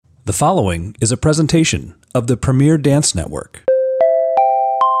The following is a presentation of the Premier Dance Network.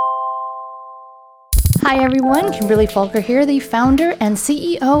 Hi everyone, Kimberly Falker here, the founder and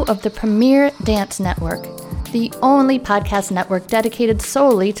CEO of the Premier Dance Network, the only podcast network dedicated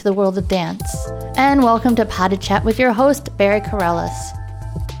solely to the world of dance. And welcome to Pod to Chat with your host, Barry Corrales.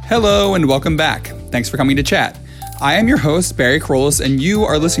 Hello and welcome back. Thanks for coming to chat. I am your host, Barry Corrales, and you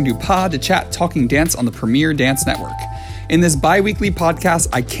are listening to Pod to Chat Talking Dance on the Premier Dance Network. In this bi-weekly podcast,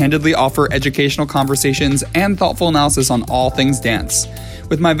 I candidly offer educational conversations and thoughtful analysis on all things dance.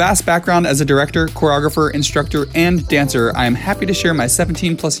 With my vast background as a director, choreographer, instructor, and dancer, I am happy to share my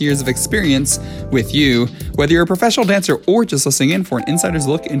 17 plus years of experience with you, whether you're a professional dancer or just listening in for an insider's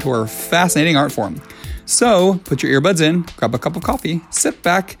look into our fascinating art form. So put your earbuds in, grab a cup of coffee, sit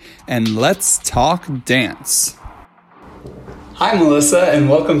back, and let's talk dance. Hi, Melissa, and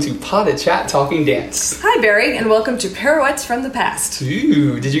welcome to Pod to Chat Talking Dance. Hi, Barry, and welcome to Pirouettes from the Past.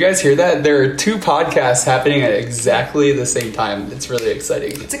 Ooh, did you guys hear that? There are two podcasts happening at exactly the same time. It's really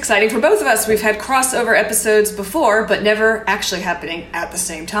exciting. It's exciting for both of us. We've had crossover episodes before, but never actually happening at the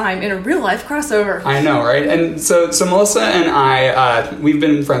same time in a real-life crossover. I know, right? And so Melissa and I, we've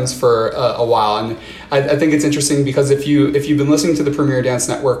been friends for a while, and I think it's interesting because if you've been listening to the Premier Dance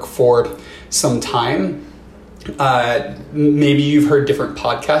Network for some time, maybe you've heard different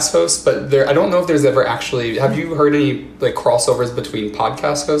podcast hosts, but I don't know if there's ever actually, have you heard any like crossovers between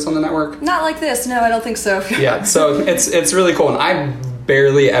podcast hosts on the network? Not like this. No, I don't think so. Yeah. So it's really cool. And I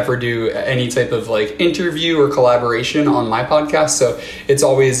barely ever do any type of like interview or collaboration on my podcast. So it's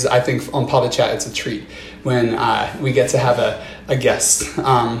always, I think on Pod to Chat, it's a treat when we get to have a guest.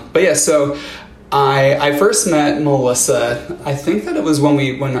 But yeah, so I first met Melissa, I think that it was when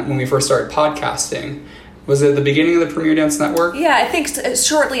we first started podcasting. Was it the beginning of the Premier Dance Network? Yeah, I think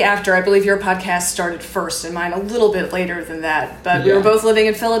shortly after. I believe your podcast started first and mine a little bit later than that. But we were both living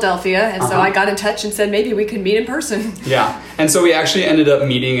in Philadelphia, and so I got in touch and said maybe we could meet in person. Yeah, and so we actually ended up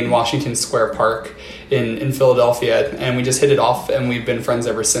meeting in Washington Square Park in Philadelphia, and we just hit it off, and we've been friends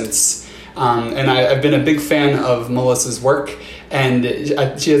ever since. And I've been a big fan of Melissa's work, and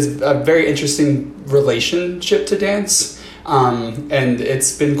she has a very interesting relationship to dance. And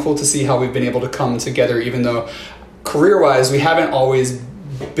it's been cool to see how we've been able to come together, even though career-wise we haven't always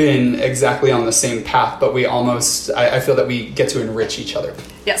been exactly on the same path, but we almost, I feel that we get to enrich each other.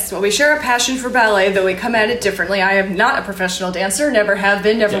 Yes, well, we share a passion for ballet, though we come at it differently. I am not a professional dancer, never have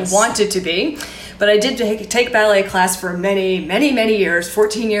been, never wanted to be. But I did take ballet class for many, many, many years,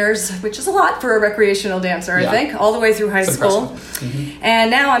 14 years, which is a lot for a recreational dancer, I think, all the way through high school. Mm-hmm.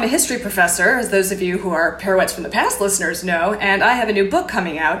 And now I'm a history professor, as those of you who are Pirouettes from the Past listeners know, and I have a new book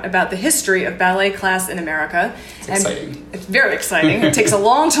coming out about the history of ballet class in America. It's exciting. It's very exciting. It takes a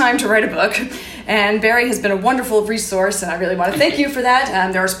long time to write a book. And Barry has been a wonderful resource, and I really want to thank you for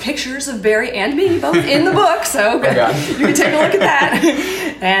that. There's pictures of Barry and me both in the book, so you can take a look at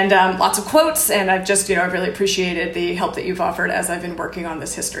that. And lots of quotes, and I've just, I really appreciated the help that you've offered as I've been working on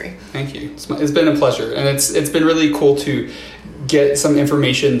this history. Thank you. It's been a pleasure, and it's been really cool to get some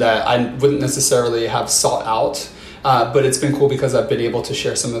information that I wouldn't necessarily have sought out. But it's been cool because I've been able to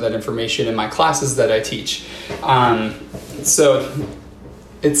share some of that information in my classes that I teach. So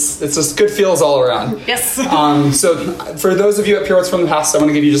it's just good feels all around. Yes. So for those of you at Pirouettes from the Past, I want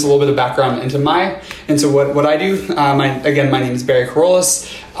to give you just a little bit of background into what I do. My name is Barry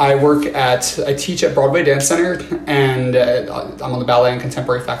Corrales. I teach at Broadway Dance Center, and I'm on the ballet and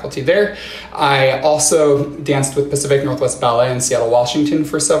contemporary faculty there. I also danced with Pacific Northwest Ballet in Seattle, Washington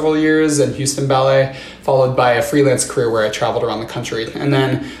for several years, and Houston Ballet, followed by a freelance career where I traveled around the country. And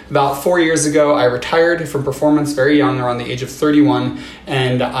then about 4 years ago, I retired from performance very young, around the age of 31,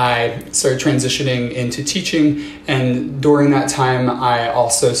 and I started transitioning into teaching. And during that time, I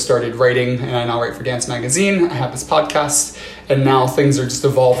also started writing, and I now write for Dance Magazine. I have this podcast, and now things are just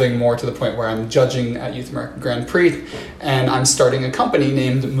evolving more to the point where I'm judging at Youth American Grand Prix, and I'm starting a company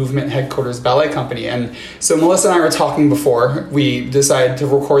named Movement Headquarters Ballet Company. And so Melissa and I were talking before we decided to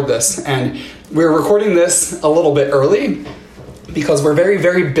record this, and we're recording this a little bit early because we're very,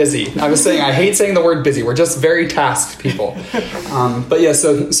 very busy. I was saying, I hate saying the word busy. We're just very tasked people. But yeah,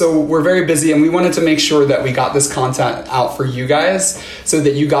 so we're very busy, and we wanted to make sure that we got this content out for you guys so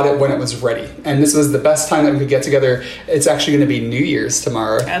that you got it when it was ready. And this was the best time that we could get together. It's actually going to be New Year's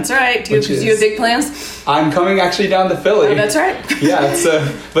tomorrow. That's right. Do you have big plans? I'm coming actually down to Philly. Oh, that's right.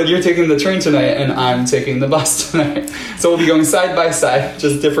 Yeah, but you're taking the train tonight, and I'm taking the bus tonight. So we'll be going side by side,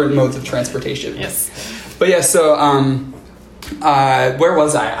 just different modes of transportation. Yes. But yeah, so where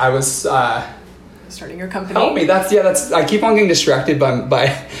was I? I was starting your company. Help me. That's I keep on getting distracted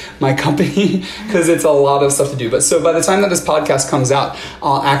by my company because it's a lot of stuff to do. But so by the time that this podcast comes out,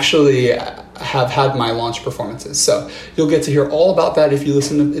 I'll actually have had my launch performances. So you'll get to hear all about that if you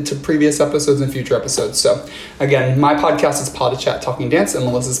listen to previous episodes and future episodes. So again, my podcast is Pod to Chat Talking Dance, and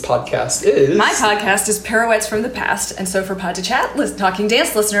Melissa's podcast is... My podcast is Pirouettes from the Past. And so for Pod to Chat Talking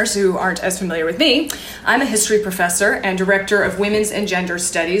Dance listeners who aren't as familiar with me, I'm a history professor and director of women's and gender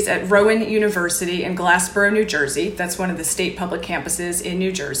studies at Rowan University in Glassboro, New Jersey. That's one of the state public campuses in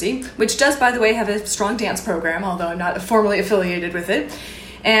New Jersey, which does, by the way, have a strong dance program, although I'm not formally affiliated with it.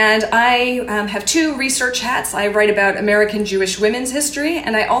 And I have two research hats. I write about American Jewish women's history,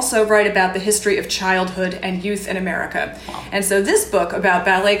 and I also write about the history of childhood and youth in America. And so this book about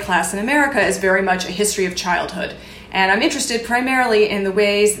ballet class in America is very much a history of childhood. And I'm interested primarily in the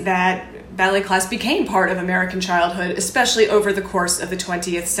ways that ballet class became part of American childhood, especially over the course of the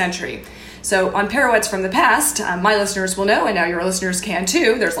 20th century. So on Pirouettes from the Past, my listeners will know, and now your listeners can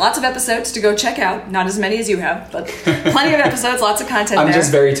too, there's lots of episodes to go check out. Not as many as you have, but plenty of episodes, lots of content I'm there.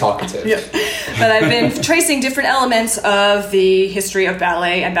 just very talkative. Yeah. But I've been tracing different elements of the history of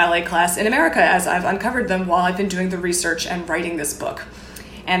ballet and ballet class in America as I've uncovered them while I've been doing the research and writing this book.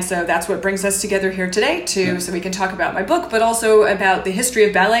 And so that's what brings us together here today so we can talk about my book, but also about the history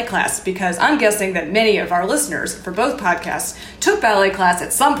of ballet class, because I'm guessing that many of our listeners for both podcasts took ballet class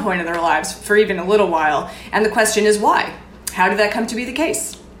at some point in their lives for even a little while. And the question is why? How did that come to be the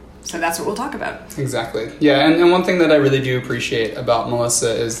case? So that's what we'll talk about. Exactly. Yeah, and one thing that I really do appreciate about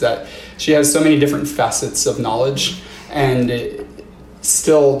Melissa is that she has so many different facets of knowledge, and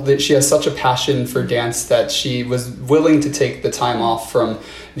still that she has such a passion for dance that she was willing to take the time off from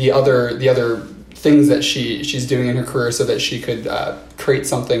the other things that she's doing in her career so that she could create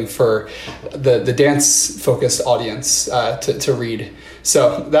something for the dance focused audience to read.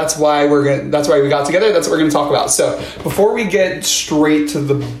 So that's why we got together. That's what we're gonna talk about. So before we get straight to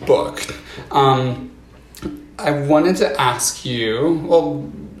the book, I wanted to ask you,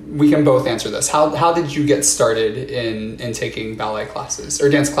 well, we can both answer this. How did you get started in taking ballet classes or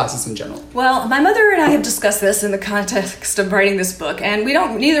dance classes in general? Well, my mother and I have discussed this in the context of writing this book, and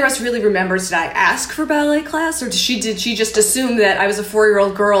neither of us really remembers, did I ask for ballet class, or did she just assume that I was a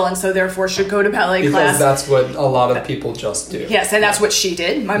 4-year-old girl and so therefore should go to ballet class? Because that's what a lot of people just do. Yes, and that's what she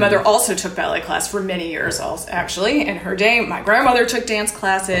did. My mother also took ballet class for many years, actually. In her day, my grandmother took dance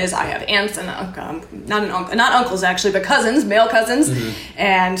classes. I have aunts and not uncles actually, but cousins, male cousins,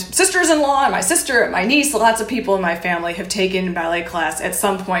 and sisters-in-law, and my sister, and my niece. Lots of people in my family have taken ballet class at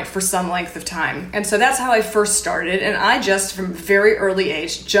some point for some length of time. And so that's how I first started, and I just, from a very early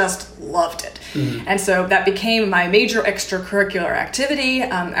age, just loved it. And so that became my major extracurricular activity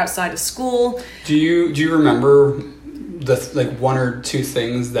outside of school. Do you remember the one or two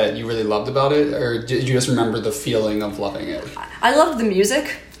things that you really loved about it, or did you just remember the feeling of loving it? I loved the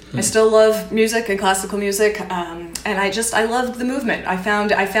music. I still love music and classical music, and I loved the movement. I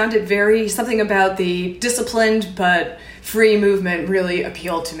found it something about the disciplined but free movement really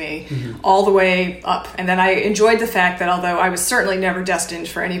appealed to me all the way up. And then I enjoyed the fact that although I was certainly never destined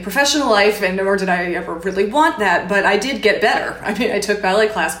for any professional life, and nor did I ever really want that, but I did get better. I mean, I took ballet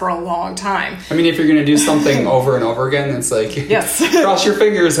class for a long time. I mean, if you're going to do something over and over again, it's like, yes. Cross your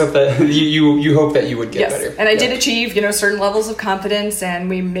fingers, hope that you hope that you would get better. And I did achieve, certain levels of confidence, and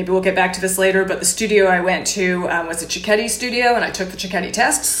maybe we'll get back to this later, but the studio I went to was a Cicchetti studio, and I took the Cicchetti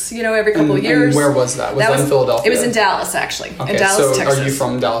tests, every couple of years. And where was that? Was that in Philadelphia? It was in Dallas, actually. Okay, in Dallas, so Texas. Are you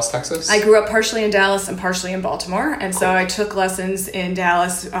from Dallas, Texas? I grew up partially in Dallas and partially in Baltimore, and so I took lessons in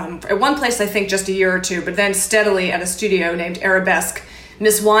Dallas at one place, I think just a year or two, but then steadily at a studio named Arabesque.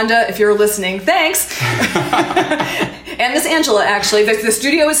 Miss Wanda, if you're listening, thanks. And Miss Angela, actually. The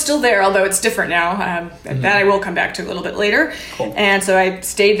studio is still there, although it's different now. That I will come back to a little bit later. Cool. And so I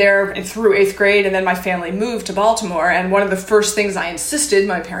stayed there through 8th grade, and then my family moved to Baltimore. And one of the first things I insisted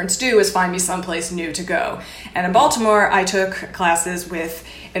my parents do was find me someplace new to go. And in Baltimore, I took classes with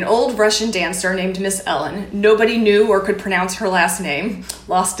an old Russian dancer named Miss Ellen. Nobody knew or could pronounce her last name.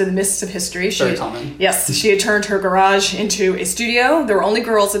 Lost in the mists of history. Very common. Yes, she had turned her garage into a studio. There were only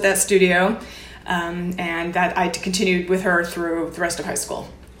girls at that studio. And that I continued with her through the rest of high school.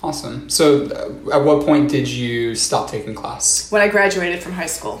 Awesome. So at what point did you stop taking class? When I graduated from high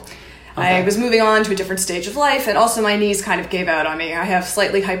school. Okay. I was moving on to a different stage of life, and also my knees kind of gave out on me. I have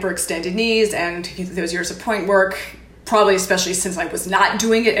slightly hyperextended knees, and those years of point work, probably especially since I was not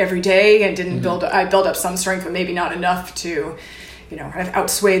doing it every day and didn't I built up some strength, but maybe not enough to kind of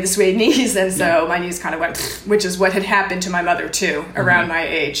outswayed the suede knees. And so my knees kind of went, which is what had happened to my mother too, around my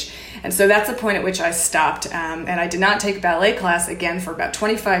age. And so that's the point at which I stopped. And I did not take ballet class again for about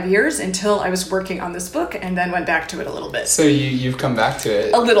 25 years until I was working on this book, and then went back to it a little bit. So you've come back to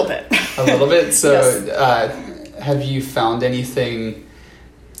it? A little bit. A little bit? So Yes. Have you found anything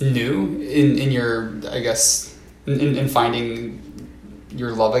new in your, I guess, in finding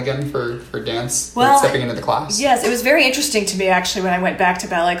your love again for dance, well, stepping into the class? Yes, it was very interesting to me actually when I went back to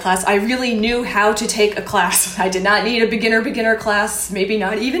ballet class. I really knew how to take a class. I did not need a beginner class, maybe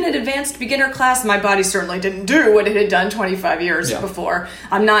not even an advanced beginner class. My body certainly didn't do what it had done 25 years before.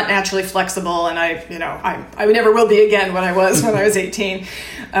 I'm not naturally flexible, and I never will be again what I was when I was 18.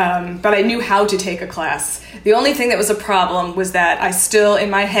 But I knew how to take a class. The only thing that was a problem was that in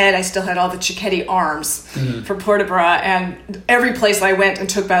my head, I still had all the Cicchetti arms for port de bras, and every place I went and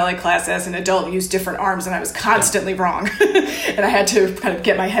took ballet class as an adult used different arms, and I was constantly wrong. And I had to kind of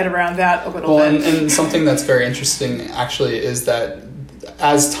get my head around that a little bit. And something that's very interesting actually is that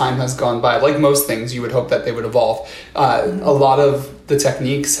as time has gone by, like most things, you would hope that they would evolve. A lot of the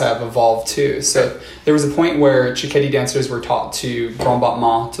techniques have evolved too. So there was a point where Cicchetti dancers were taught to grand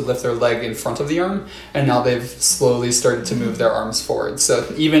battement, to lift their leg in front of the arm, and now they've slowly started to move their arms forward.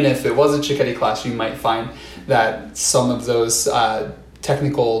 So even if it was a Cicchetti class, you might find that some of those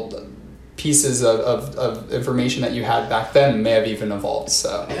technical pieces of information that you had back then may have even evolved.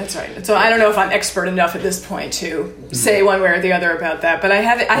 So that's right. So I don't know if I'm expert enough at this point to say one way or the other about that, but I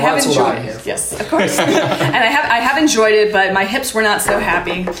have enjoyed it. Yes, of course. And I have enjoyed it, but my hips were not so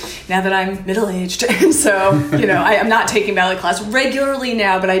happy now that I'm middle-aged. And so, I am not taking ballet class regularly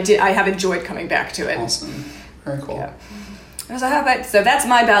now, but I have enjoyed coming back to it. Awesome. Very cool. Yeah. So that's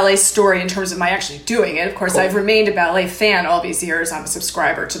my ballet story in terms of my actually doing it. Of course, I've remained a ballet fan all these years. I'm a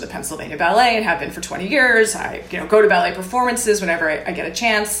subscriber to the Pennsylvania Ballet and have been for 20 years. I go to ballet performances whenever I get a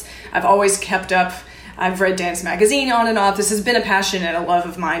chance. I've always kept up. I've read Dance Magazine on and off. This has been a passion and a love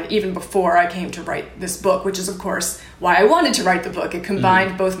of mine even before I came to write this book, which is, of course, why I wanted to write the book. It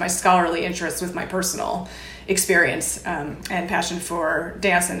combined both my scholarly interests with my personal experience and passion for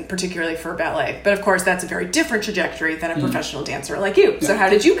dance, and particularly for ballet. But of course, that's a very different trajectory than a professional dancer like you. So how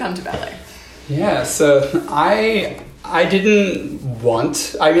did you come to ballet? Yeah, so I didn't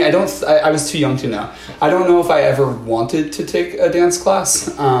want, I was too young to know. I don't know if I ever wanted to take a dance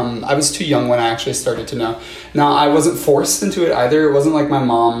class. I was too young when I actually started to know. Now, I wasn't forced into it either. It wasn't like my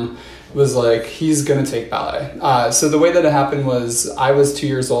mom was like, he's gonna take ballet. So the way that it happened was I was 2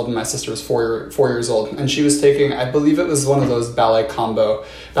 years old and my sister was four years old, and she was taking, I believe it was one of those ballet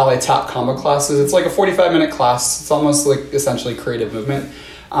tap combo classes. It's like a 45-minute class. It's almost like essentially creative movement.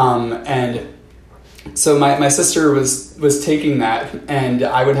 And so my sister was taking that, and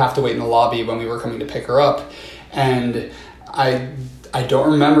I would have to wait in the lobby when we were coming to pick her up. And I don't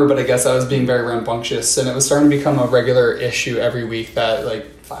remember, but I guess I was being very rambunctious, and it was starting to become a regular issue every week that, like,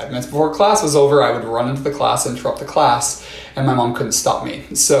 5 minutes before class was over, I would run into the class, interrupt the class, and my mom couldn't stop me.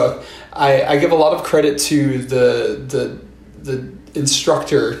 So I give a lot of credit to the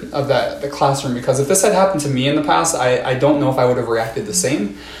instructor of the classroom, because if this had happened to me in the past, I don't know if I would have reacted the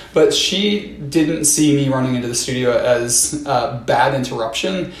same. But she didn't see me running into the studio as bad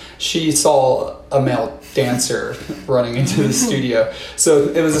interruption. She saw a male dancer running into the studio. So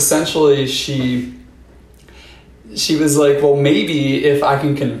it was essentially she was like, well, maybe if I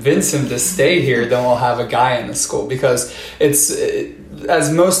can convince him to stay here, then we'll have a guy in the school. Because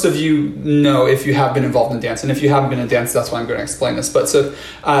as most of you know, if you have been involved in dance, and if you haven't been in dance, that's why I'm going to explain this. But so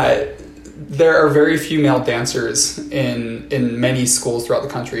there are very few male dancers in many schools throughout the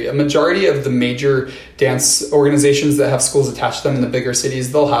country. A majority of the major dance organizations that have schools attached to them in the bigger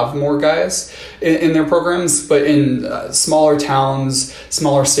cities, they'll have more guys in their programs. But in smaller towns,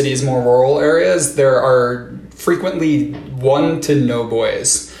 smaller cities, more rural areas, there are frequently 1 to no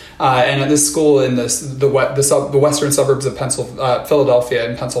boys. And at this school in the western suburbs of Philadelphia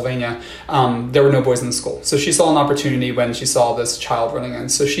in Pennsylvania, there were no boys in the school. So she saw an opportunity when she saw this child running in.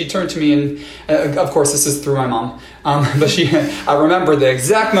 So she turned to me, and of course this is through my mom, but I remember the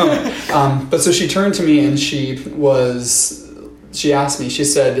exact moment. But so she turned to me and she asked me, she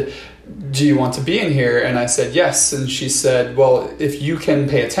said, do you want to be in here? And I said, yes. And she said, well, if you can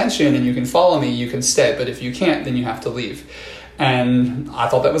pay attention and you can follow me, you can stay. But if you can't, then you have to leave. And I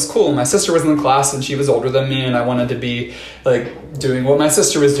thought that was cool. My sister was in the class and she was older than me, and I wanted to be like doing what my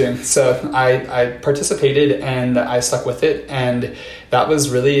sister was doing. So I participated and I stuck with it. And that was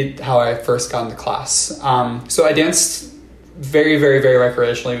really how I first got into class. So I danced very, very, very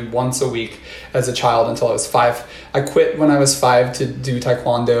recreationally once a week as a child until I was 5. I quit when I was 5 to do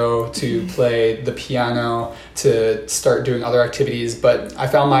taekwondo, to play the piano, to start doing other activities, but I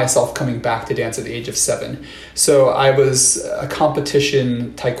found myself coming back to dance at the age of 7. So I was a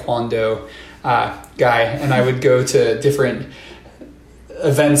competition taekwondo guy, and I would go to different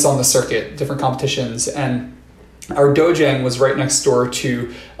events on the circuit, different competitions, and our dojang was right next door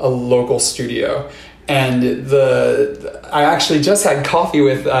to a local studio. And I actually just had coffee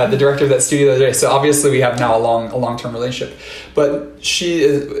with the director of that studio the other day. So obviously we have now a long-term relationship. But she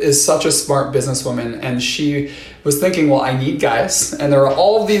is such a smart businesswoman, and she was thinking, well, I need guys, and there are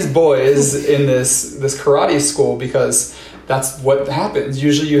all of these boys in this karate school because that's what happens.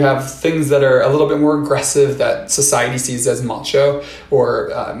 Usually you have things that are a little bit more aggressive that society sees as macho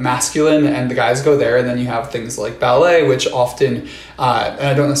or masculine, and the guys go there. And then you have things like ballet, which often, and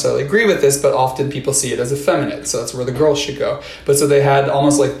I don't necessarily agree with this, but often people see it as effeminate. So that's where the girls should go. But so they had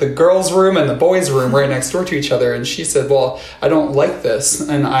almost like the girls' room and the boys' room right next door to each other. And she said, well, I don't like this,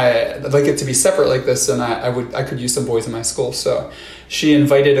 and I'd like it to be separate like this, and I could use some boys in my school. So she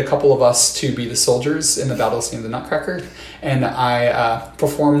invited a couple of us to be the soldiers in the battle scene of the Nutcracker, and I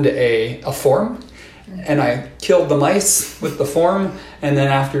performed a form, and I killed the mice with the form. And then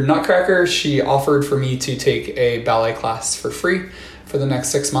after Nutcracker, she offered for me to take a ballet class for free for the next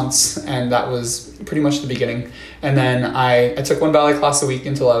 6 months, and that was pretty much the beginning. And then I took one ballet class a week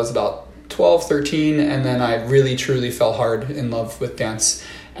until I was about 12, 13, and then I really truly fell hard in love with dance.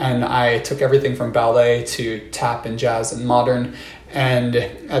 And I took everything from ballet to tap and jazz and modern. And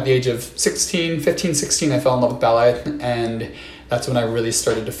at the age of 15, 16, I fell in love with ballet, and that's when I really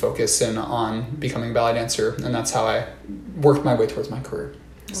started to focus in on becoming a ballet dancer, and that's how I worked my way towards my career.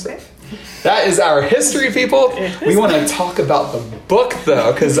 So that is our history, people. We want to talk about the book,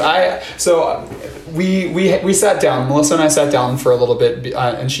 though, because we sat down. Melissa and I sat down for a little bit,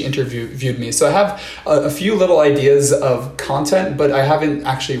 and she interviewed me. So I have a few little ideas of content, but I haven't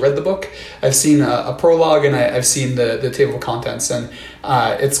actually read the book. I've seen a prologue, and I've seen the table of contents, and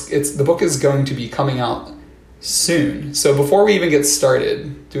the book is going to be coming out soon. So before we even get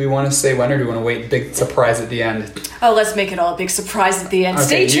started, do we want to say when, or do we want to wait? Big surprise at the end. Oh, let's make it all a big surprise at the end. Okay,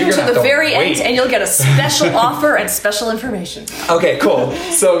 stay tuned to the very end, and you'll get a special offer and special information. Okay, cool.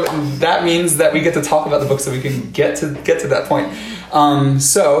 So that means that we get to talk about the book, so we can get to that point.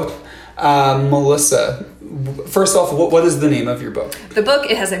 Melissa, first off, what is the name of your book? The book,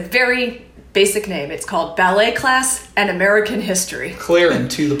 it has a very basic name. It's called Ballet Class and American History. Clear and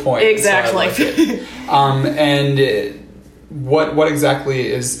to the point. Exactly. And what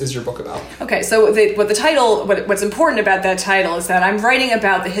exactly is your book about? Okay, so what's important about that title is that I'm writing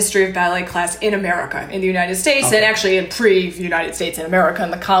about the history of ballet class in America, in the United States, and actually in pre-United States in America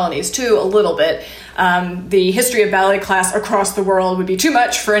and the colonies too, a little bit. The history of ballet class across the world would be too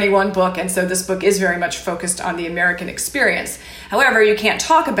much for any one book, and so this book is very much focused on the American experience. However, you can't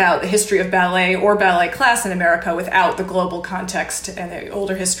talk about the history of ballet or ballet class in America without the global context and the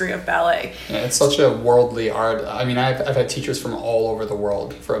older history of ballet. Yeah, it's such a worldly art. I mean, I've had teachers from all over the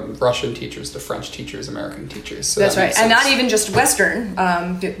world, from Russian teachers to French teachers, American teachers. So that's right, and not even just Western.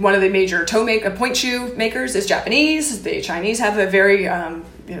 One of the major point shoe makers is Japanese. The Chinese have a very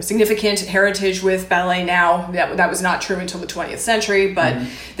significant heritage with ballet now. That was not true until the 20th century, but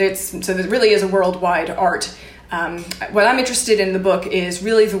so there really is a worldwide art. What I'm interested in the book is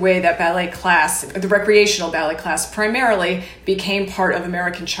really the way that ballet class, the recreational ballet class primarily, became part of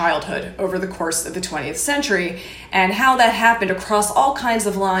American childhood over the course of the 20th century, and how that happened across all kinds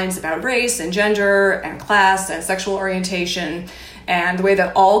of lines about race and gender and class and sexual orientation, and the way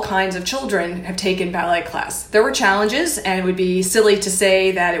that all kinds of children have taken ballet class. There were challenges, and it would be silly to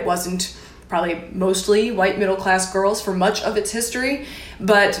say that it wasn't probably mostly white middle-class girls for much of its history,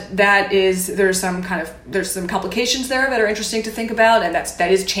 but there's some complications there that are interesting to think about, and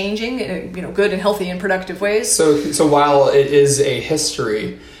that is changing in good and healthy and productive ways. So while it is a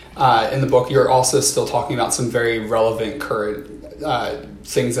history in the book, you're also still talking about some very relevant current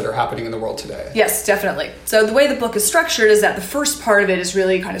things that are happening in the world today. Yes, definitely. So the way the book is structured is that the first part of it is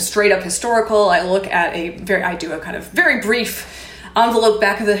really kind of straight up historical. I do a kind of very brief envelope,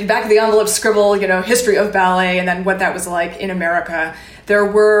 back of the envelope scribble, history of ballet, and then what that was like in America. There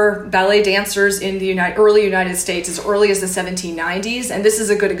were ballet dancers in the early United States as early as the 1790s, and this is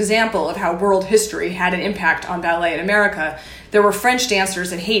a good example of how world history had an impact on ballet in America. there were French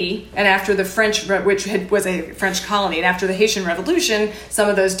dancers in Haiti, and after the French, was a French colony, and after the Haitian Revolution, some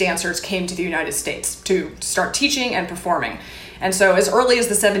of those dancers came to the United States to start teaching and performing. And so as early as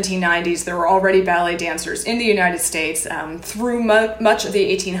the 1790s, there were already ballet dancers in the United States. Through much of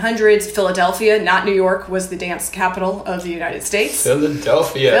the 1800s, Philadelphia, not New York, was the dance capital of the United States.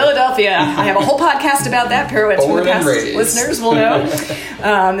 Philadelphia. I have a whole podcast about that. Pirouettes from the past listeners will know.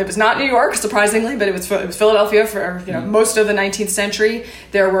 It was not New York, surprisingly, but it was Philadelphia for most of the 19th century.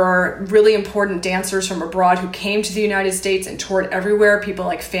 There were really important dancers from abroad who came to the United States and toured everywhere. People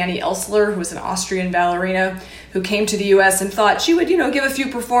like Fanny Elsler, who was an Austrian ballerina, who came to the U.S. and thought she would, give a few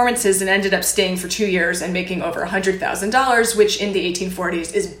performances, and ended up staying for 2 years and making over $100,000, which in the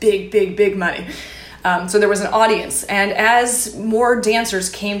 1840s is big, big, big money. So there was an audience. And as more dancers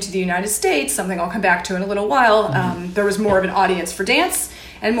came to the United States, something I'll come back to in a little while, there was more of an audience for dance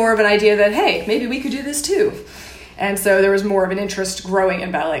and more of an idea that, hey, maybe we could do this too. And so there was more of an interest growing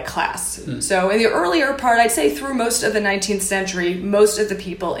in ballet class. So in the earlier part, I'd say through most of the 19th century, most of the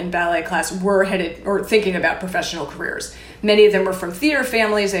people in ballet class were headed or thinking about professional careers. Many of them were from theater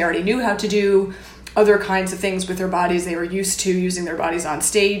families. They already knew how to do other kinds of things with their bodies. They were used to using their bodies on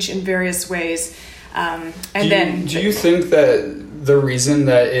stage in various ways. Do you think that the reason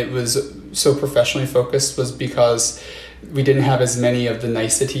that it was so professionally focused was because we didn't have as many of the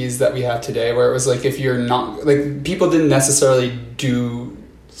niceties that we have today, where it was like, if you're not, like, people didn't necessarily do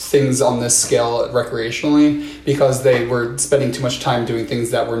things on this scale recreationally because they were spending too much time doing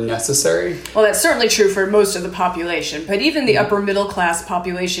things that were necessary? Well, that's certainly true for most of the population, but even the upper middle class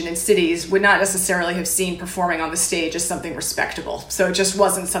population in cities would not necessarily have seen performing on the stage as something respectable. So it just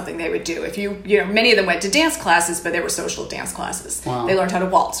wasn't something they would do. If many of them went to dance classes, but they were social dance classes. Wow. They learned how to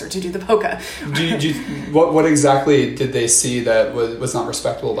waltz or to do the polka. What exactly did they see that was not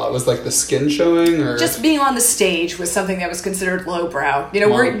respectable about it? Was like the skin showing, or just being on the stage was something that was considered lowbrow?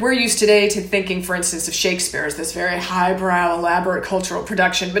 We're used today to thinking, for instance, of Shakespeare as this very highbrow, elaborate cultural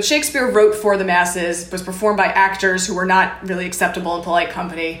production. But Shakespeare wrote for the masses, was performed by actors who were not really acceptable in polite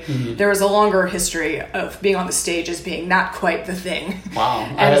company. Mm-hmm. There was a longer history of being on the stage as being not quite the thing. Wow.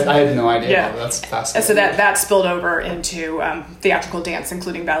 I had no idea. Yeah. That's fascinating. So that spilled over into theatrical dance,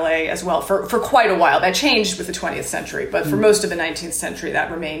 including ballet as well, for quite a while. That changed with the 20th century, but for most of the 19th century,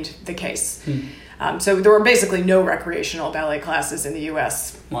 that remained the case. So there were basically no recreational ballet classes in the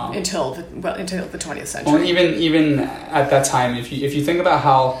U.S. until the 20th century. Well, even at that time, if you think about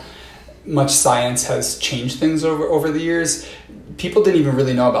how much science has changed things over the years, people didn't even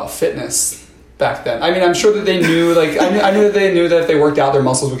really know about fitness back then. I mean, I'm sure that they knew, like, I knew that they knew that if they worked out, their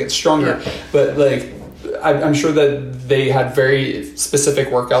muscles would get stronger. Yeah. But like, I'm sure that they had very specific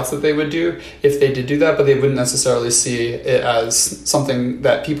workouts that they would do if they did do that, but they wouldn't necessarily see it as something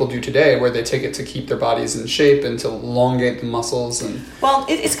that people do today, where they take it to keep their bodies in shape and to elongate the muscles. Well,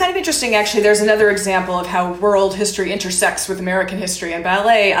 it's kind of interesting, actually. There's another example of how world history intersects with American history and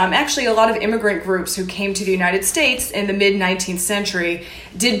ballet. Actually, a lot of immigrant groups who came to the United States in the mid-19th century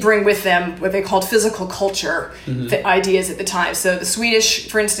did bring with them what they called physical culture ideas at the time. So the Swedish,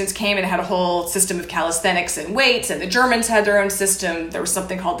 for instance, came and had a whole system of calisthenics and weights, and the Germans had their own system. There was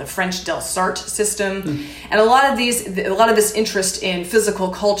something called the French Delsarte system. And a lot of this interest in physical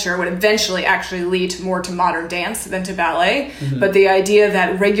culture would eventually actually lead more to modern dance than to ballet. But the idea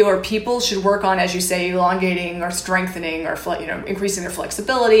that regular people should work on, as you say, elongating or strengthening or increasing their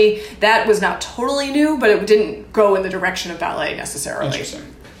flexibility, that was not totally new, but it didn't go in the direction of ballet necessarily. Interesting.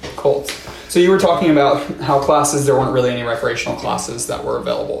 Cool. So you were talking about how there weren't really any recreational classes that were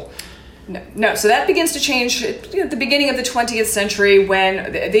available. No. So that begins to change at the beginning of the 20th century,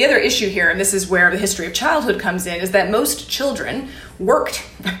 when the other issue here, and this is where the history of childhood comes in, is that most children worked.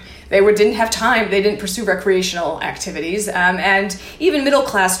 They didn't have time. They didn't pursue recreational activities. And even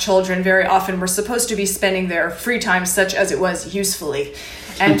middle-class children very often were supposed to be spending their free time, such as it was, usefully.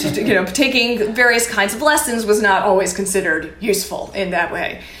 And taking various kinds of lessons was not always considered useful in that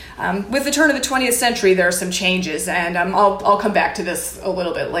way. With the turn of the 20th century, there are some changes, and I'll come back to this a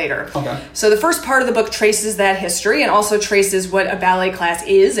little bit later. Okay. So the first part of the book traces that history and also traces what a ballet class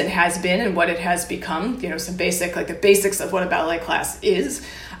is and has been and what it has become. Some the basics of what a ballet class is.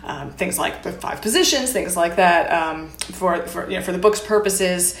 Things like the 5 positions, things like that, for the book's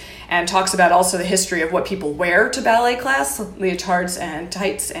purposes, and talks about also the history of what people wear to ballet class, leotards and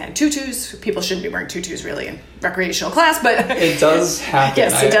tights and tutus. People shouldn't be wearing tutus really in recreational class, but it does happen.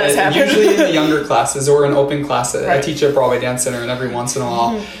 Yes, it does happen. Usually in the younger classes or in open classes. Right. I teach at Broadway Dance Center, and every once in a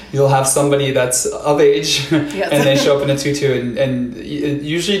while you'll have somebody that's of age and they show up in a tutu, and it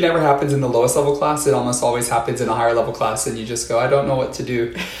usually never happens in the lowest level class. It almost always happens in a higher level class, and you just go, I don't know what to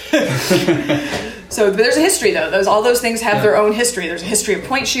do. So there's a history, though. All those things have their own history. There's a history of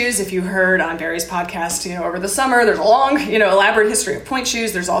pointe shoes. If you heard on Barry's podcast, over the summer, there's a long, elaborate history of pointe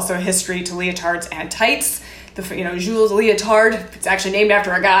shoes. There's also a history to leotards and tights. Jules Leotard, it's actually named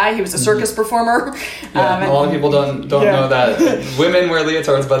after a guy. He was a circus performer. Yeah, a lot of people don't know that women wear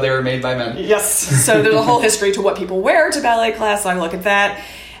leotards, but they were made by men. Yes. So there's a whole history to what people wear to ballet class. So I look at that.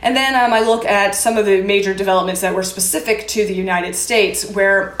 And then I look at some of the major developments that were specific to the United States,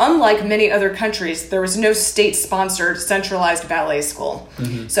 where, unlike many other countries, there was no state-sponsored centralized ballet school.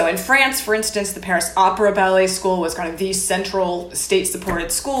 Mm-hmm. So in France, for instance, the Paris Opera Ballet School was kind of the central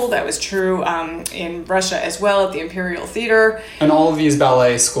state-supported school. That was true in Russia as well, at the Imperial Theater. And all of these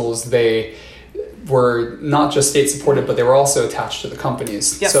ballet schools, they were not just state supported, but they were also attached to the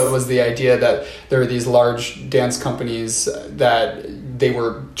companies. Yes. So it was the idea that there were these large dance companies that they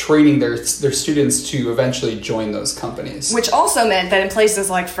were training their students to eventually join those companies. Which also meant that in places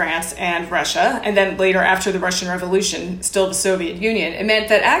like France and Russia, and then later after the Russian Revolution, still the Soviet Union, it meant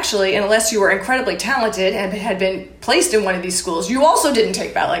that actually, unless you were incredibly talented and had been placed in one of these schools, you also didn't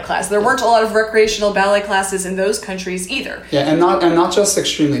take ballet class. There weren't a lot of recreational ballet classes in those countries either. Yeah, and not just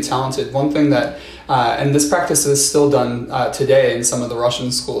extremely talented. One thing that and this practice is still done today in some of the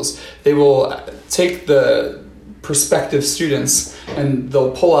Russian schools. They will take the prospective students and they'll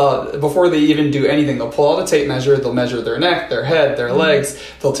pull out, before they even do anything, they'll pull out a tape measure, they'll measure their neck, their head, their legs,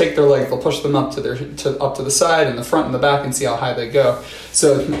 they'll take their legs, they'll push them up to the side and the front and the back and see how high they go.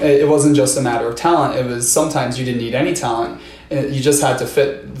 So it wasn't just a matter of talent, it was sometimes you didn't need any talent. You just had to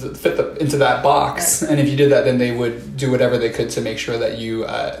fit into that box. Right. And if you did that, then they would do whatever they could to make sure that you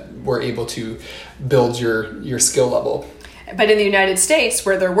were able to build your skill level. But in the United States,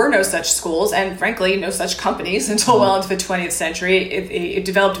 where there were no such schools and, frankly, no such companies until well into the 20th century, it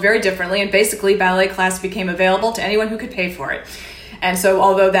developed very differently, and basically ballet class became available to anyone who could pay for it. And so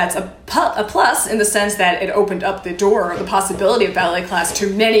although that's a plus in the sense that it opened up the door, the possibility of ballet class to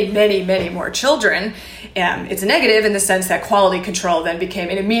many, many, many more children, it's a negative in the sense that quality control then became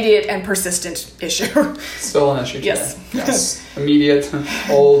an immediate and persistent issue. Still an issue today. Yes. Immediate,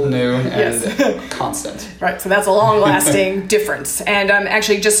 old, new, and constant. Right, so that's a long-lasting difference. And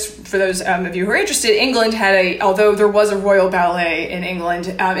actually, just for those of you who are interested, England had although there was a royal ballet in England,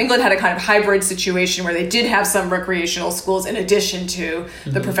 England had a kind of hybrid situation where they did have some recreational schools in addition to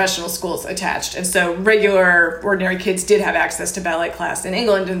the professional schools attached. And so regular, ordinary kids did have access to ballet class in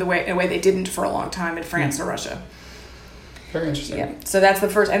England in a way they didn't for a long time in France or Russia. Very interesting. Yeah. So that's the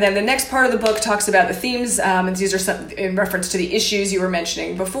first. And then the next part of the book talks about the themes. And these are some in reference to the issues you were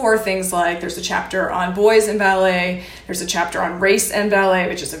mentioning before. Things like there's a chapter on boys in ballet. There's a chapter on race and ballet,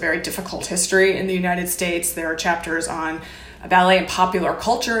 which is a very difficult history in the United States. There are chapters on ballet and popular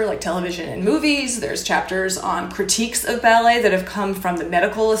culture, like television and movies. There's chapters on critiques of ballet that have come from the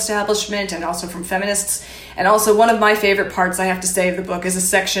medical establishment and also from feminists. And also one of my favorite parts, I have to say, of the book is a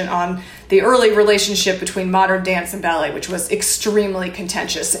section on the early relationship between modern dance and ballet, which was extremely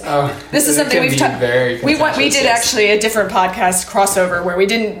contentious. This is something we've we did actually a different podcast crossover where we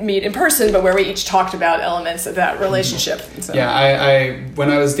didn't meet in person, but where we each talked about elements of that relationship. So. Yeah, I when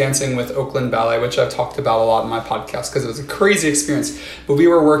I was dancing with Oakland Ballet, which I've talked about a lot in my podcast because it was a crazy experience, but we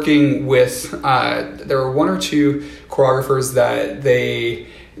were working with, there were one or two choreographers that they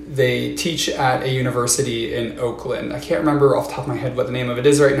teach at a university in Oakland. I can't remember off the top of my head what the name of it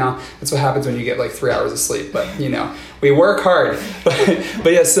is right now. That's what happens when you get like 3 hours of sleep. But, we work hard.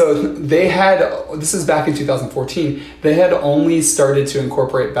 But yeah, so they had, this is back in 2014, they had only started to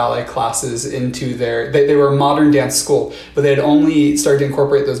incorporate ballet classes into they were a modern dance school, but they had only started to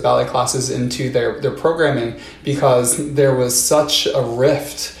incorporate those ballet classes into their programming because there was such a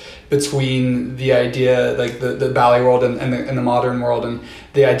rift between the idea, like the ballet world and the modern world, and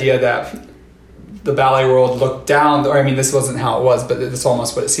the idea that the ballet world looked down, or I mean, this wasn't how it was, but it's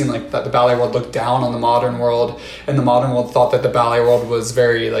almost what it seemed like, that the ballet world looked down on the modern world, and the modern world thought that the ballet world was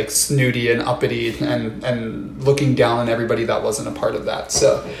very like snooty and uppity and looking down on everybody that wasn't a part of that.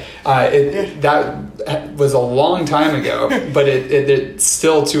 So that was a long time ago, but it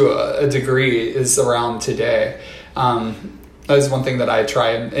still to a degree is around today. That is one thing that I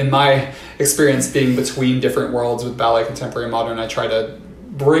try, in my experience being between different worlds with ballet, contemporary, modern, I try to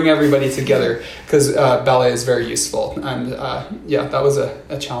bring everybody together because ballet is very useful. And that was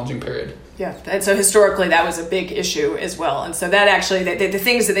a challenging period. Yeah, and so historically that was a big issue as well. And so that actually, the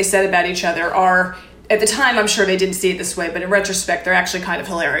things that they said about each other are, at the time, I'm sure they didn't see it this way, but in retrospect, they're actually kind of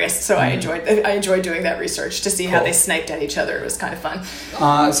hilarious. So I enjoyed doing that research to see how they sniped at each other. It was kind of fun.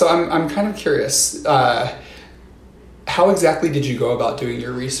 So I'm kind of curious. how exactly did you go about doing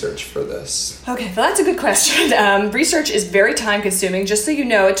your research for this? Okay, well, that's a good question. Research is very time consuming. Just so you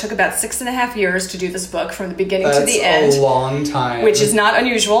know, it took about 6.5 years to do this book from the beginning to the end. That's a long time. Which is not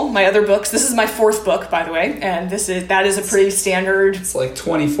unusual. My other books, this is my 4th book, by the way, and that is a pretty standard. It's like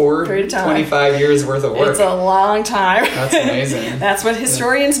 24, period of time. 25 years worth of work. It's a long time. That's amazing. That's what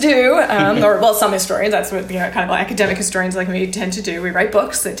historians do, or well, some historians. That's what kind of academic historians like me tend to do. We write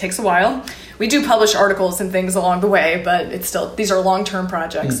books. It takes a while. We do publish articles and things along the way, but it's still, these are long-term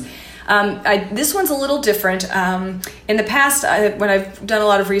projects. This one's a little different. In the past, when I've done a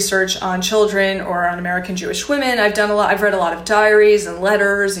lot of research on children or on American Jewish women, I've read a lot of diaries and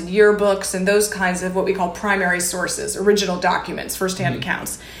letters and yearbooks and those kinds of what we call primary sources, original documents, first-hand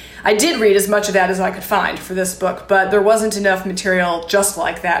accounts. I did read as much of that as I could find for this book, but there wasn't enough material just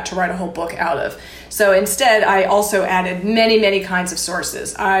like that to write a whole book out of. So instead, I also added many, many kinds of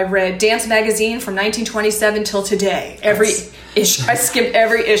sources. I read Dance Magazine from 1927 till today. Every issue. I skimmed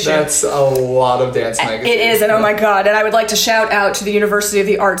every issue. That's a lot of Dance Magazine. It is, and oh my God. And I would like to shout out to the University of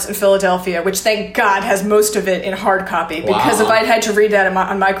the Arts in Philadelphia, which thank God has most of it in hard copy. Because if I'd had to read that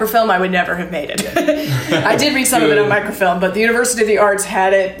on microfilm, I would never have made it. I did read some of it on microfilm, but the University of the Arts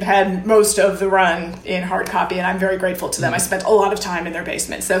had most of the run in hard copy, and I'm very grateful to them. I spent a lot of time in their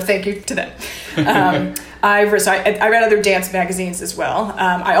basement, so thank you to them. I read other dance magazines as well.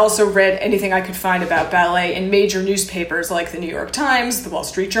 I also read anything I could find about ballet in major newspapers like the New York Times, the Wall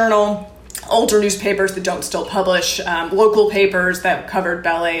Street Journal, older newspapers that don't still publish, local papers that covered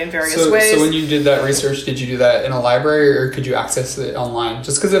ballet in various ways. So when you did that research, did you do that in a library or could you access it online?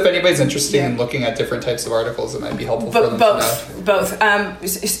 Just because if anybody's interested in looking at different types of articles, it might be helpful for them to know. Both.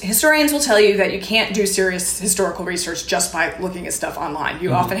 Historians will tell you that you can't do serious historical research just by looking at stuff online.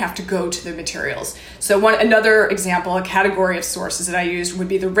 You often have to go to the materials. So another example, a category of sources that I used would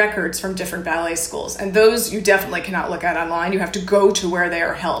be the records from different ballet schools. And those you definitely cannot look at online. You have to go to where they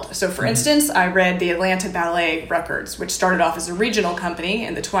are held. So for instance, I read the Atlanta Ballet records, which started off as a regional company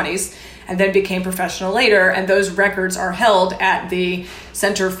in the 1920s and then became professional later. And those records are held at the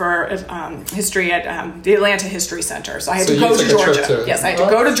Center for History at the Atlanta History Center. So I had to go to Georgia. Yes, I had to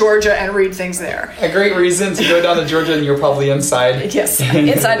go to Georgia and read things there. A great reason to go down to Georgia, and you're probably inside. Yes,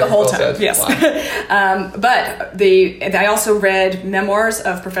 inside the whole time. Yes. Wow. But I also read memoirs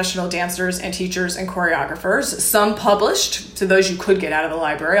of professional dancers and teachers and choreographers. Some published, so those you could get out of the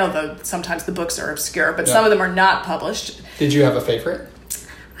library, although sometimes the books are obscure, but some of them are not published. Did you have a favorite?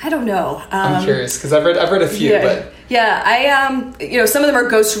 I don't know. I'm curious because I've read a few, but I some of them are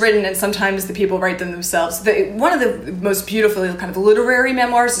ghostwritten, and sometimes the people write them themselves. One of the most beautifully kind of literary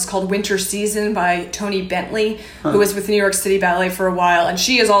memoirs is called Winter Season by Toni Bentley, who was with New York City Ballet for a while, and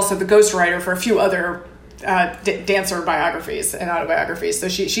she is also the ghostwriter for a few other dancer biographies and autobiographies. So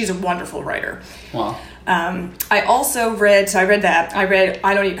she's a wonderful writer. Wow. I also read that. I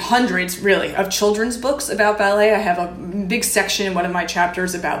read hundreds, really, of children's books about ballet. I have a big section in one of my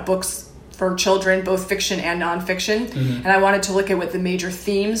chapters about books for children, both fiction and nonfiction. And I wanted to look at what the major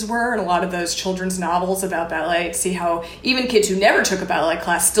themes were in a lot of those children's novels about ballet, to see how even kids who never took a ballet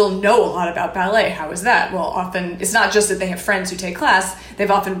class still know a lot about ballet. How is that? Well, often it's not just that they have friends who take class.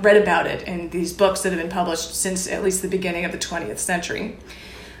 They've often read about it in these books that have been published since at least the beginning of the 20th century.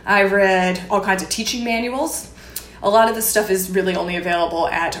 I read all kinds of teaching manuals. A lot of this stuff is really only available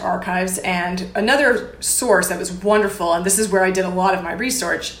at archives. And another source that was wonderful, and this is where I did a lot of my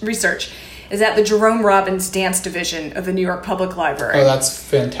research, is at the Jerome Robbins Dance Division of the New York Public Library. Oh, that's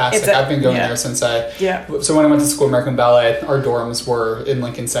fantastic. I've been going there since So when I went to school American Ballet, our dorms were in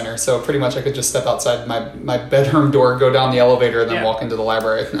Lincoln Center. So pretty much I could just step outside my bedroom door, go down the elevator, and then walk into the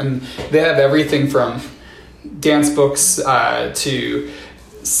library. And they have everything from dance books to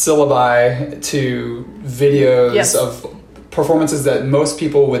syllabi to videos of performances that most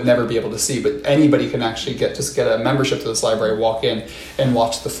people would never be able to see, but anybody can actually get a membership to this library, walk in and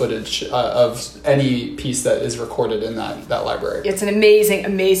watch the footage of any piece that is recorded in that library. It's an amazing,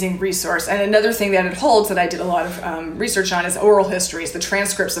 amazing resource. And another thing that it holds that I did a lot of research on is oral histories, the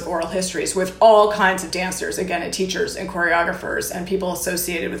transcripts of oral histories with all kinds of dancers, again, and teachers and choreographers and people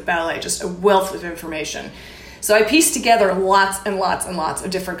associated with ballet, just a wealth of information. So I pieced together lots and lots and lots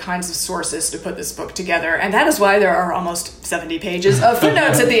of different kinds of sources to put this book together, and that is why there are almost 70 pages of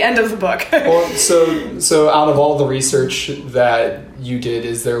footnotes at the end of the book. Well, so out of all the research that you did,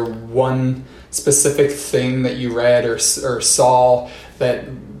 is there one specific thing that you read or saw that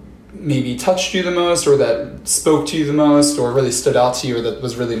maybe touched you the most, or that spoke to you the most, or really stood out to you, or that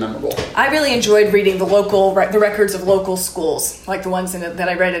was really memorable? I really enjoyed reading the records of local schools, like the ones that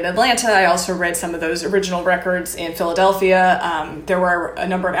I read in Atlanta. I also read some of those original records in Philadelphia. There were a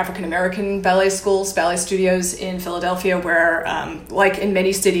number of African-American ballet schools, ballet studios in Philadelphia where, like in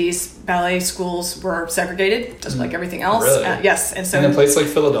many cities, ballet schools were segregated, just like everything else. Really? Yes. And so in a place like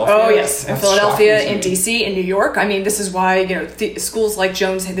Philadelphia? Oh, yes. In That's Philadelphia, in D.C., in New York. I mean, this is why, schools like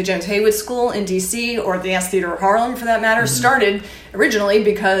the Jones Haywood School in D.C. or the Dance Theater of Harlem, for that matter, started originally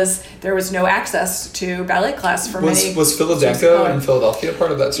because there was no access to ballet class for many. Was Philadelphia in Philadelphia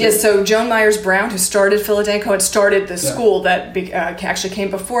part of that too? Yes, so Joan Myers Brown, who started Philadelphia and started the school that actually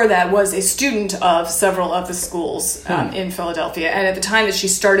came before that, was a student of several of the schools in Philadelphia. And at the time that she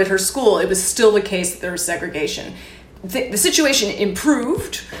started her school, it was still the case that there was segregation. The situation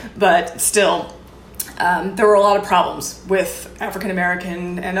improved, but still there were a lot of problems with African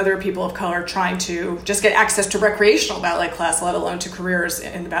American and other people of color trying to just get access to recreational ballet class, let alone to careers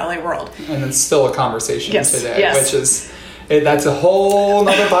in the ballet world. And it's still a conversation today, which is... That's a whole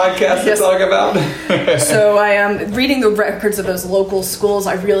nother podcast to talk about. So I am reading the records of those local schools.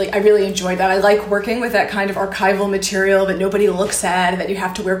 I really enjoyed that. I like working with that kind of archival material that nobody looks at, and that you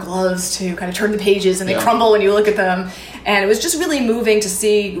have to wear gloves to kind of turn the pages and they crumble when you look at them. And it was just really moving to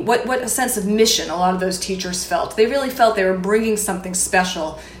see what a sense of mission a lot of those teachers felt. They really felt they were bringing something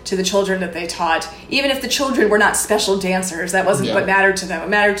special to the children that they taught. Even if the children were not special dancers, that wasn't what mattered to them. What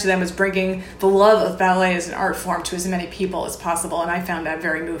mattered to them was bringing the love of ballet as an art form to as many people as possible. And I found that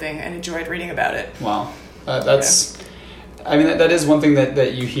very moving and enjoyed reading about it. Wow. I mean, that is one thing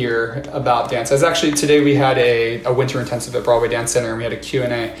that you hear about dance. As actually today we had a winter intensive at Broadway Dance Center, and we had a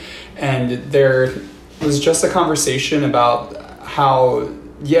Q&A, and there was just a conversation about how,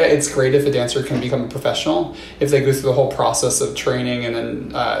 it's great if a dancer can become a professional, if they go through the whole process of training and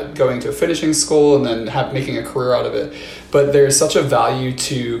then going to a finishing school and then making a career out of it. But there's such a value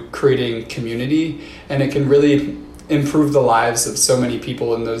to creating community, and it can really improve the lives of so many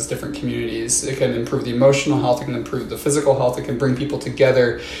people in those different communities. It can improve the emotional health, it can improve the physical health, it can bring people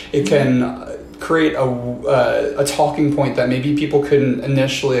together, it can create a talking point that maybe people couldn't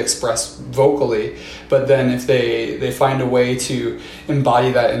initially express vocally, but then if they find a way to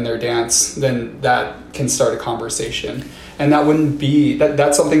embody that in their dance, then that can start a conversation. And that wouldn't be,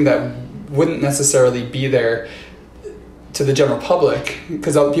 that's something that wouldn't necessarily be there to the general public,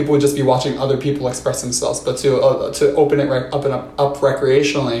 because people would just be watching other people express themselves. But to open it up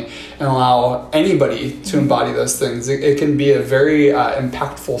recreationally and allow anybody to embody those things, it can be a very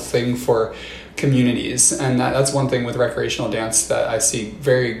impactful thing for communities. And that's one thing with recreational dance that I see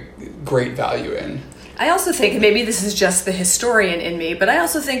very great value in. I also think, and maybe this is just the historian in me, but I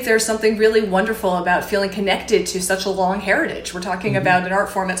also think there's something really wonderful about feeling connected to such a long heritage. We're talking about an art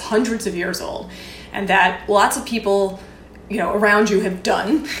form that's hundreds of years old, and that lots of people around you have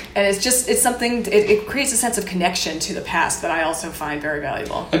done, and it's something, it creates a sense of connection to the past that I also find very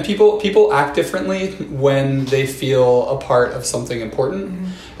valuable. And people act differently when they feel a part of something important,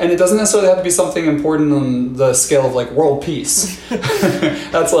 and it doesn't necessarily have to be something important on the scale of like world peace.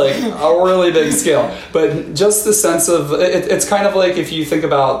 That's like a really big scale, but just the sense of it's kind of like if you think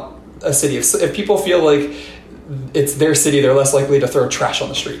about a city, if people feel like it's their city, they're less likely to throw trash on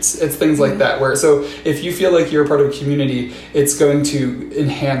the streets. It's things like that. So if you feel like you're a part of a community, it's going to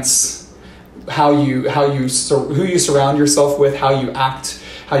enhance who you surround yourself with, how you act,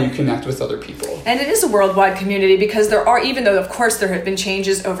 how you connect with other people. And it is a worldwide community, because there are, even though of course there have been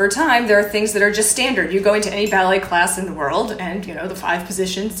changes over time, there are things that are just standard. You go into any ballet class in the world and the 5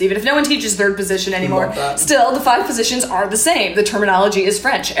 positions, even if no one teaches third position anymore, still the 5 positions are the same. The terminology is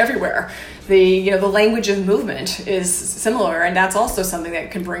French everywhere. The language of movement is similar, and that's also something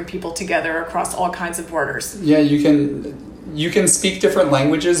that can bring people together across all kinds of borders. Yeah, you can speak different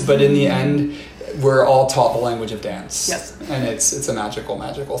languages, but in the end, we're all taught the language of dance. Yes. And it's a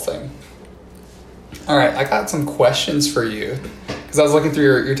magical thing. All right, I got some questions for you, because I was looking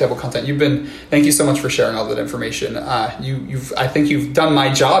through your table content. Thank you so much for sharing all that information. I think you've done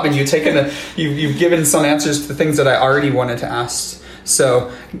my job, and you've given some answers to the things that I already wanted to ask.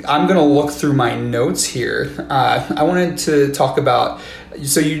 So I'm going to look through my notes here. I wanted to talk about,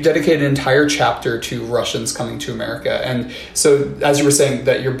 so you dedicated an entire chapter to Russians coming to America. And so as you were saying,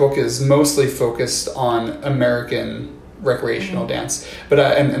 that your book is mostly focused on American recreational dance, but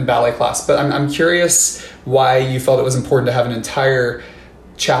and ballet class. But I'm curious why you felt it was important to have an entire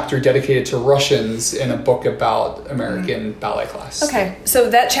chapter dedicated to Russians in a book about American ballet class. Okay, so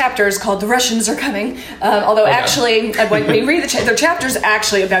that chapter is called "The Russians Are Coming," although actually, when we read the chapter is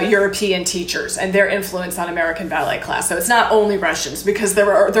actually about European teachers and their influence on American ballet class. So it's not only Russians, because there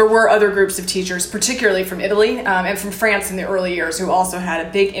were other groups of teachers, particularly from Italy and from France in the early years, who also had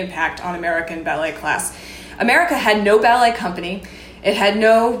a big impact on American ballet class. America had no ballet company. It had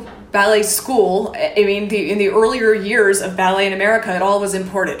no ballet school. I mean, in the earlier years of ballet in America, it all was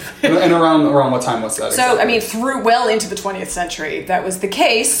imported. And around what time was that? So, exactly? I mean, through well into the 20th century, that was the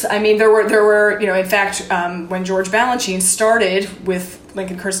case. I mean, there were, in fact, when George Balanchine started with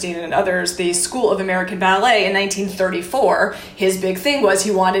Lincoln Kirstein and others, the School of American Ballet in 1934, his big thing was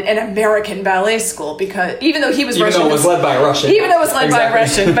he wanted an American ballet school, because even though he was Russian, though it was led by a Russian. Even though it was led by a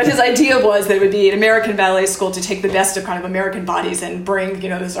Russian, but his idea was that it would be an American ballet school to take the best of kind of American bodies and bring,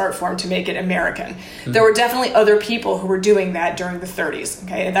 this art form to make it American. Mm-hmm. There were definitely other people who were doing that during the 30s.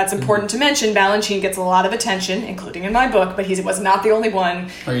 Okay, and that's important to mention. Balanchine gets a lot of attention, including in my book, but he was not the only one.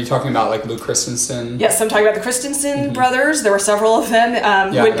 Are you talking about like Lou Christensen? Yes, I'm talking about the Christensen brothers. There were several of them.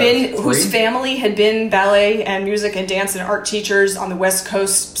 Whose family had been ballet and music and dance and art teachers on the West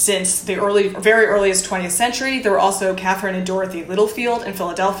Coast since the very earliest 20th century. There were also Catherine and Dorothy Littlefield in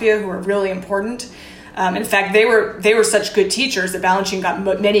Philadelphia, who were really important. In fact, they were such good teachers that Balanchine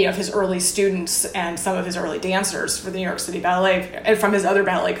got many of his early students and some of his early dancers for the New York City Ballet and from his other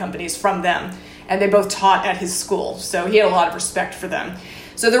ballet companies from them. And they both taught at his school, so he had a lot of respect for them.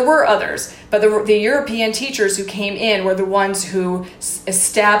 So there were others, but the European teachers who came in were the ones who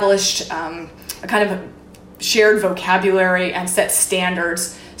established a kind of shared vocabulary and set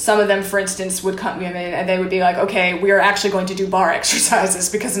standards. Some of them, for instance, would come in and they would be like, okay, we are actually going to do bar exercises,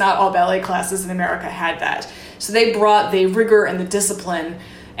 because not all ballet classes in America had that. So they brought the rigor and the discipline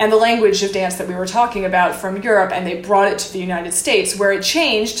and the language of dance that we were talking about from Europe, and they brought it to the United States, where it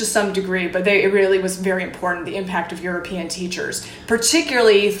changed to some degree, but it really was very important, the impact of European teachers,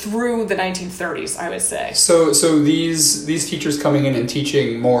 particularly through the 1930s, I would say. So these teachers coming in and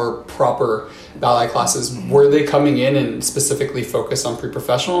teaching more proper ballet classes, were they coming in and specifically focused on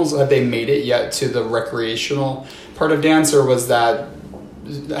pre-professionals? Had they made it yet to the recreational part of dance, or was that,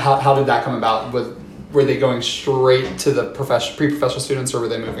 how did that come about? Were they going straight to the pre-professional students, or were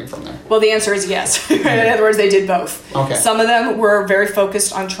they moving from there? Well, the answer is yes. In other words, they did both. Okay. Some of them were very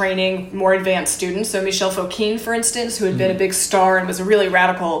focused on training more advanced students. So Michel Fokine, for instance, who had been a big star and was a really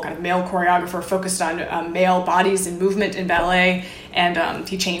radical kind of male choreographer focused on male bodies and movement in ballet. And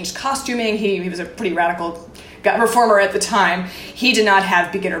he changed costuming. He was a pretty radical performer at the time. He did not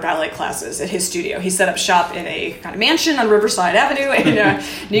have beginner ballet classes at his studio. He set up shop in a kind of mansion on Riverside Avenue in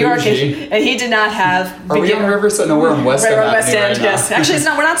New York, and he did not have Are we on Riverside? No, we're on West End. We're on West End, right, yes. Actually, it's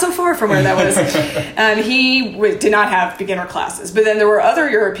not. We're not so far from where that was. He did not have beginner classes. But then there were other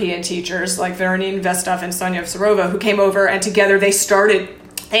European teachers like Véronique Vestov and Sonia Sarova who came over, and together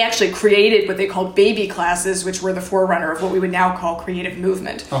they actually created what they called baby classes, which were the forerunner of what we would now call creative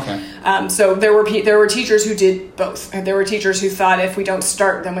movement. Okay. So there were teachers who did both. And there were teachers who thought if we don't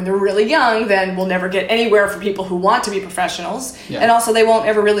start them when they're really young, then we'll never get anywhere for people who want to be professionals. Yeah. And also they won't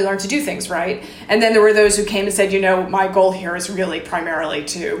ever really learn to do things right. And then there were those who came and said, my goal here is really primarily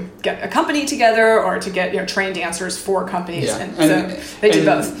to get a company together or to get trained dancers for companies. Yeah. And so they did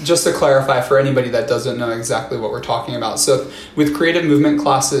both. Just to clarify for anybody that doesn't know exactly what we're talking about. So with creative movement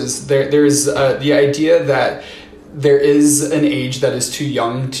classes, there's the idea that there is an age that is too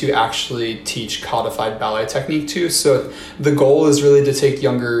young to actually teach codified ballet technique to. So the goal is really to take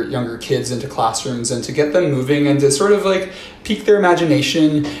younger kids into classrooms and to get them moving and to sort of like pique their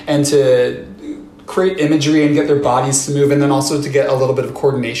imagination and to create imagery and get their bodies to move, and then also to get a little bit of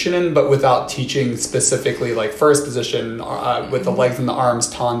coordination in, but without teaching specifically like first position with the legs and the arms,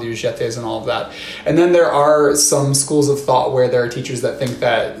 tendus, jetés, and all of that. And then there are some schools of thought where there are teachers that think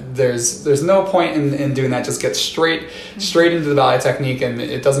that there's no point in doing that. Just get straight into the ballet technique, and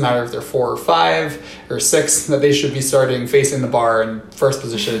it doesn't matter if they're 4 or 5 or 6, that they should be starting facing the bar in first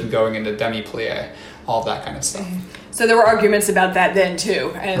position and going into demi-plie, all of that kind of stuff. So there were arguments about that then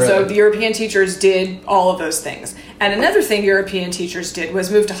too. And really? So the European teachers did all of those things. And another thing European teachers did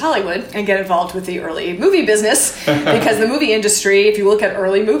was move to Hollywood and get involved with the early movie business, because the movie industry, if you look at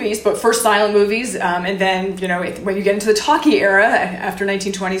early movies, but first silent movies, and then, when you get into the talkie era after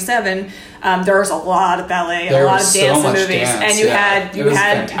 1927, there was a lot of ballet and a lot of dance in movies. And you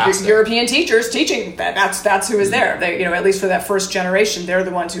had European teachers teaching. That's who was there. They, at least for that first generation, they're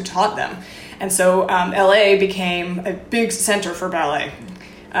the ones who taught them. And so LA became a big center for ballet.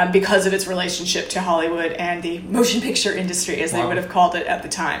 because of its relationship to Hollywood and the motion picture industry, as they would have called it at the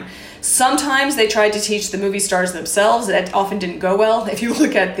time. Sometimes they tried to teach the movie stars themselves. That often didn't go well. If you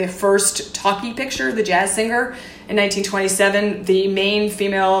look at the first talkie picture, The Jazz Singer, in 1927, the main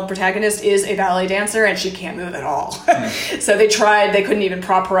female protagonist is a ballet dancer, and she can't move at all. So they tried, they couldn't even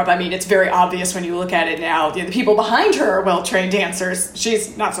prop her up. I mean, it's very obvious when you look at it now. The people behind her are well-trained dancers.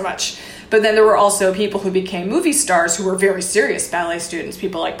 She's not so much. But then there were also people who became movie stars who were very serious ballet students,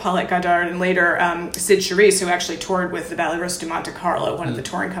 people like Paulette Goddard and later Sid Charisse, who actually toured with the Ballet Russe du Monte Carlo, one of the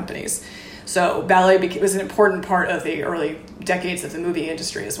touring companies. So ballet was an important part of the early decades of the movie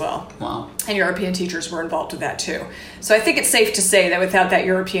industry as well. Wow. And European teachers were involved with that too. So I think it's safe to say that without that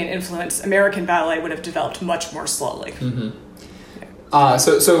European influence, American ballet would have developed much more slowly.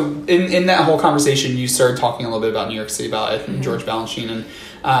 So in that whole conversation, you started talking a little bit about New York City Ballet and George Balanchine,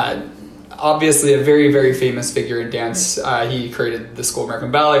 and obviously a very, very famous figure in dance. He created the School of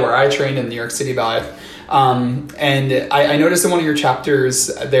American Ballet, where I trained, in New York City Ballet. And I noticed in one of your chapters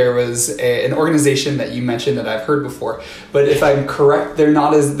there was an organization that you mentioned that I've heard before, but if I'm correct, they're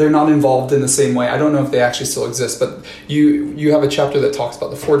not involved in the same way. I don't know if they actually still exist, but you have a chapter that talks about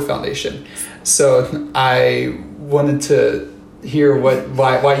the Ford Foundation. So I wanted to hear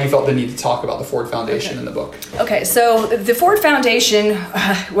why you felt the need to talk about the Ford Foundation in the book. Okay, so the Ford Foundation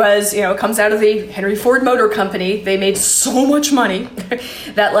comes out of the Henry Ford Motor Company. They made so much money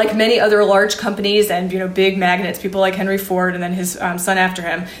that, like many other large companies and big magnates, people like Henry Ford and then his son after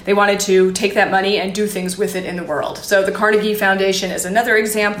him, they wanted to take that money and do things with it in the world. So the Carnegie Foundation is another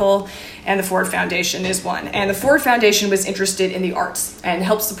example, and the Ford Foundation is one. And the Ford Foundation was interested in the arts and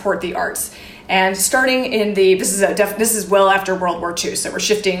helped support the arts. And starting in this is well after World War II, so we're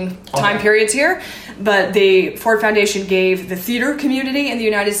shifting time periods here. But the Ford Foundation gave the theater community in the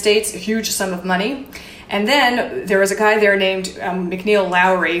United States a huge sum of money. And then there was a guy there named McNeil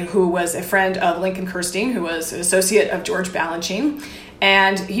Lowry, who was a friend of Lincoln Kirstein, who was an associate of George Balanchine.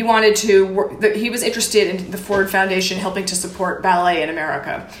 And he was interested in the Ford Foundation helping to support ballet in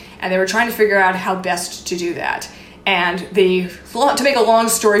America. And they were trying to figure out how best to do that. And to make a long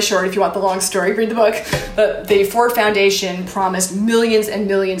story short, if you want the long story, read the book, but the Ford Foundation promised millions and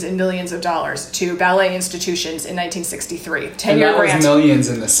millions and millions of dollars to ballet institutions in 1963. 10-year grant. And that was millions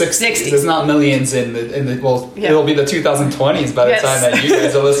in the 60s. It's not millions in the it'll be the 2020s by the time that you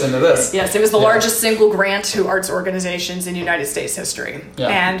guys are listening to this. Yes, it was the largest single grant to arts organizations in United States history. Yeah.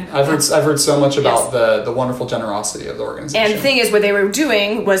 And I've heard so much about the wonderful generosity of the organization. And the thing is, what they were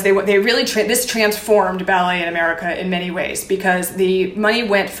doing was they really this transformed ballet in America in many ways, because the money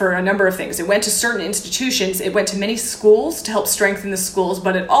went for a number of things. It went to certain institutions, it went to many schools to help strengthen the schools,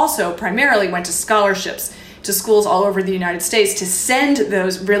 but it also primarily went to scholarships to schools all over the United States to send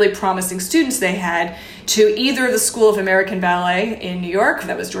those really promising students they had to either the School of American Ballet in New York,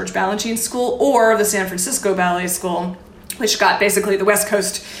 that was George Balanchine's school, or the San Francisco Ballet School, which got basically the West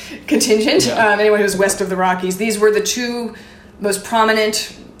Coast contingent, anyone who was west of the Rockies. These were the two most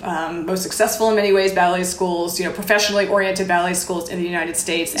prominent, most successful in many ways ballet schools, professionally oriented ballet schools in the United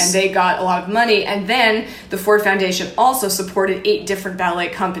States, and they got a lot of money. And then the Ford Foundation also supported 8 different ballet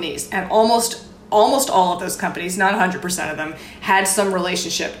companies, and almost all of those companies, not 100% of them, had some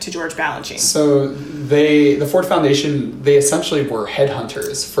relationship to George Balanchine. So the Ford Foundation, they essentially were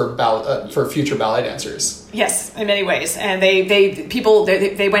headhunters for future ballet dancers. Yes, in many ways. And they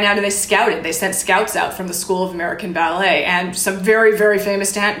went out and they scouted. They sent scouts out from the School of American Ballet, and some very, very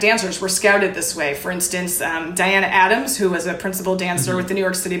famous dancers were scouted this way. For instance, Diana Adams, who was a principal dancer with the New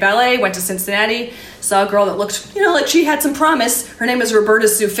York City Ballet, went to Cincinnati, saw a girl that looked, like she had some promise. Her name was Roberta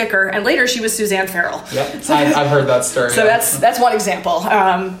Sue Ficker, and later she was Suzanne Farrell. Yep, I've heard that story. So that's one example.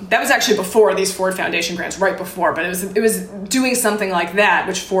 That was actually before these Ford Foundation grants, right before, but it was doing something like that,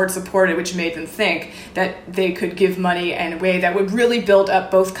 which Ford supported, which made them think that they could give money in a way that would really build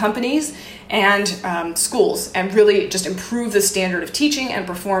up both companies and schools, and really just improve the standard of teaching and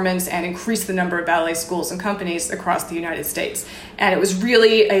performance and increase the number of ballet schools and companies across the United States. And it was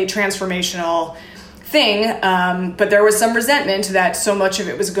really a transformational thing, but there was some resentment that so much of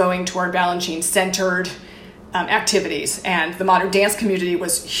it was going toward Balanchine-centered activities, and the modern dance community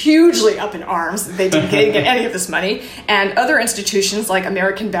was hugely up in arms. They didn't get any of this money, and other institutions like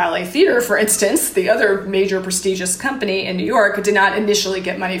American Ballet Theater, for instance, the other major prestigious company in New York, did not initially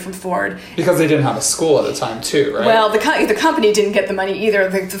get money from Ford. Because they didn't have a school at the time too, right? Well, the company didn't get the money either.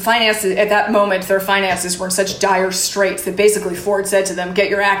 The finances, at that moment, their finances were in such dire straits that basically Ford said to them, get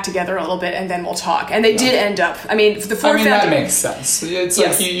your act together a little bit and then we'll talk. And they did end up, that makes sense. It's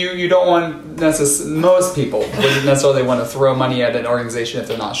like you don't want most people wouldn't necessarily want to throw money at an organization if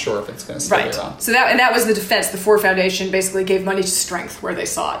they're not sure if it's going to stay around. So that was the defense. The Ford Foundation basically gave money to strength where they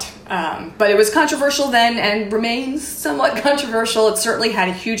saw it. But it was controversial then and remains somewhat controversial. It certainly had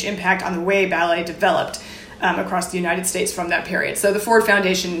a huge impact on the way ballet developed across the United States from that period. So the Ford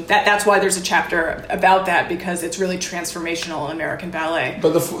Foundation, that's why there's a chapter about that, because it's really transformational in American ballet.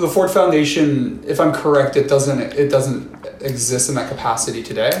 But the Ford Foundation, if I'm correct, it doesn't exist in that capacity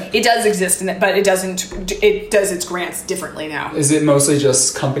today? It does exist in it, but it does its grants differently now. Is it mostly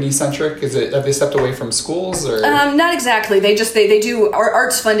just company centric? Have they stepped away from schools or? Not exactly. They do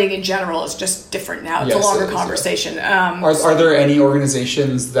arts funding in general is just different now. It's a longer conversation. Are there any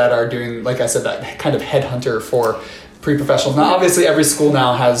organizations that are doing, like I said, that kind of headhunter for pre-professionals? Now, obviously, every school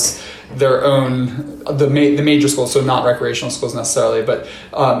now has their own, the major schools, so not recreational schools necessarily, but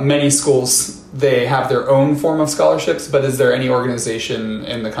many schools, they have their own form of scholarships. But is there any organization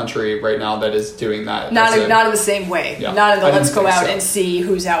in the country right now that is doing that? Not in the same way. Yeah. Not in the let's go out and see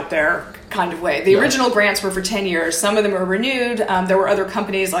who's out there kind of way. The original grants were for 10 years. Some of them were renewed. There were other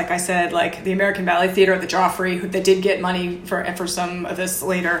companies, like I said, like the American Ballet Theater, the Joffrey, that did get money for some of this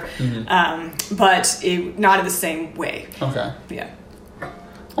later, but not in the same way. Okay. Yeah.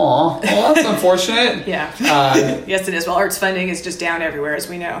 Aw, well, that's unfortunate. Yeah. Yes, it is. Well, arts funding is just down everywhere, as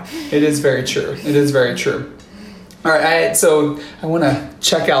we know. It is very true. It is very true. All right, so I want to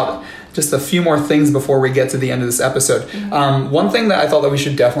check out just a few more things before we get to the end of this episode. One thing that I thought that we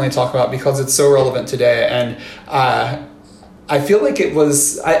should definitely talk about, because it's so relevant today, and I feel like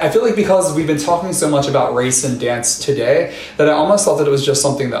because we've been talking so much about race and dance today, that I almost thought that it was just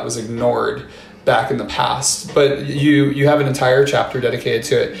something that was ignored back in the past. But you have an entire chapter dedicated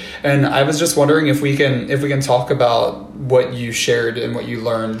to it, and I was just wondering if we can talk about what you shared and what you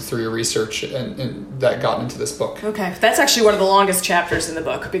learned through your research and that got into this book. Okay, that's actually one of the longest chapters in the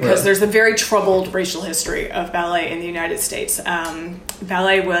book, because there's a very troubled racial history of ballet in the United States.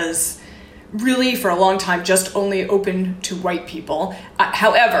 Ballet was really for a long time just only open to white people.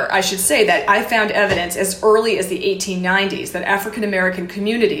 However, I should say that I found evidence as early as the 1890s that African American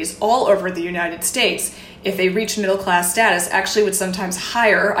communities all over the United States, if they reached middle class status, actually would sometimes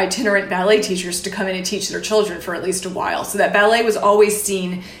hire itinerant ballet teachers to come in and teach their children for at least a while. So that ballet was always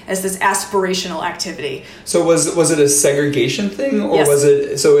seen as this aspirational activity. So was it a segregation thing, or yes. was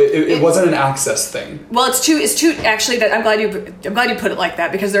it? So it wasn't an access thing. Well, it's two actually. That I'm glad you put it like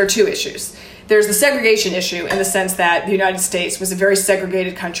that, because there are two issues. There's the segregation issue in the sense that the United States was a very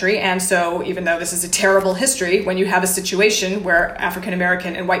segregated country, and so even though this is a terrible history, when you have a situation where African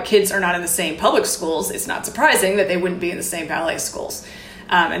American and white kids are not in the same public schools, it's not surprising that they wouldn't be in the same ballet schools.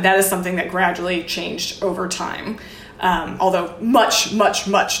 And that is something that gradually changed over time. Although much, much,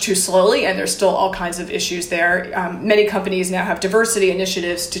 much too slowly, and there's still all kinds of issues there. Many companies now have diversity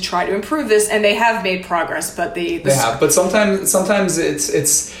initiatives to try to improve this, and they have made progress. But they have. But sometimes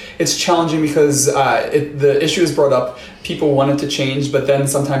it's challenging because the issue is brought up. People want it to change, but then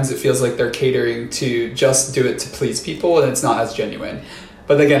sometimes it feels like they're catering to just do it to please people, and it's not as genuine.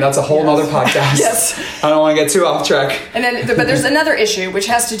 But again, that's a whole other podcast. Yes. I don't want to get too off track. And then, but there's another issue which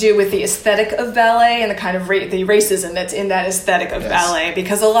has to do with the aesthetic of ballet and the kind of the racism that's in that aesthetic of ballet.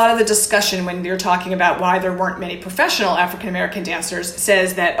 Because a lot of the discussion when you're talking about why there weren't many professional African American dancers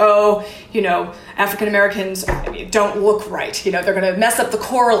says that, African Americans don't look right. They're going to mess up the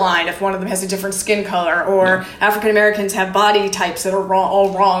core line if one of them has a different skin color, or African Americans have body types that are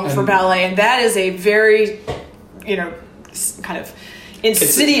all wrong for ballet. And that is a very, kind of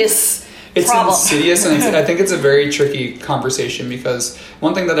insidious problem. It's insidious, and I think it's a very tricky conversation, because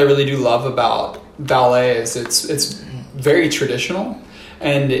one thing that I really do love about ballet is it's very traditional,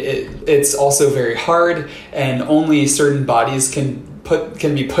 and it's also very hard, and only certain bodies can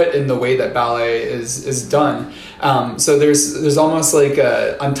be put in the way that ballet is done. So there's almost like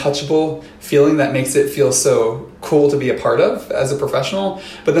a untouchable feeling that makes it feel so cool to be a part of as a professional.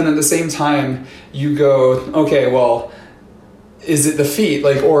 But then at the same time, you go, okay, well, is it the feet?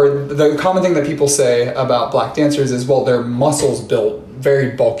 Or the common thing that people say about black dancers is, well, their muscles built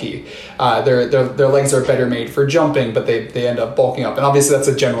very bulky. Their legs are better made for jumping, but they end up bulking up. And obviously that's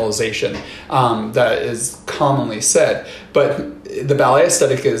a generalization that is commonly said. But the ballet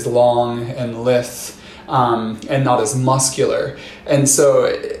aesthetic is long and lithe and not as muscular. And so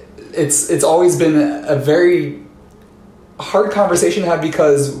it's always been a very hard conversation to have,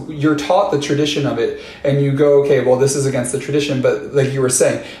 because you're taught the tradition of it and you go, okay, well, this is against the tradition. But like you were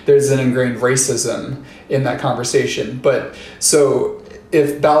saying, there's an ingrained racism in that conversation. But so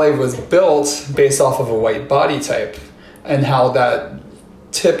if ballet was built based off of a white body type, and how that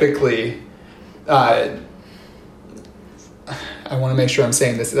typically, I I want to make sure I'm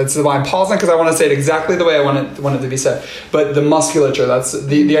saying this. That's why I'm pausing, because I want to say it exactly the way I want it to be said. But the musculature, that's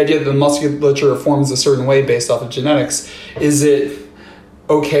the idea that the musculature forms a certain way based off of genetics. Is it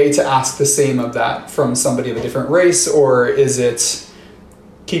okay to ask the same of that from somebody of a different race, or is it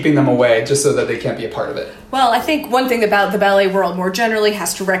keeping them away just so that they can't be a part of it? Well, I think one thing about the ballet world more generally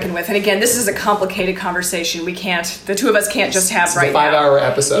has to reckon with, and again, this is a complicated conversation. The two of us can't just have right now. It's a 5-hour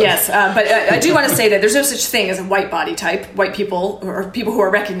episode. Yes, but I do want to say that there's no such thing as a white body type. White people, or people who are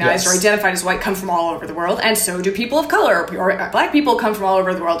recognized or identified as white, come from all over the world, and so do people of color, or black people come from all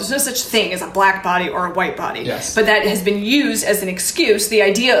over the world. There's no such thing as a black body or a white body. Yes. But that has been used as an excuse. The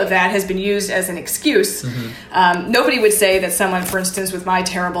idea of that has been used as an excuse. Nobody would say that someone, for instance, with my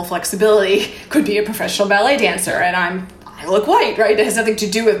terrible flexibility could be a professional ballet dancer, and I look white, right? It has nothing to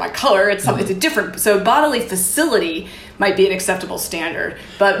do with my color. It's something it's a different. So bodily facility might be an acceptable standard,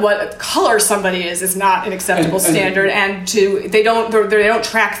 but what color somebody is not an acceptable standard, and they don't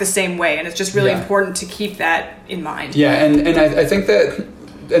track the same way, and it's just really important to keep that in mind. Yeah, and I think that,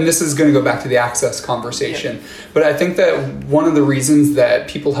 and this is going to go back to the access conversation, but I think that one of the reasons that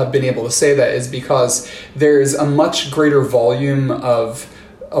people have been able to say that is because there's a much greater volume of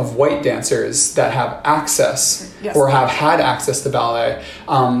white dancers that have access or have had access to ballet,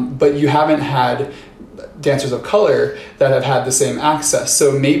 but you haven't had dancers of color that have had the same access.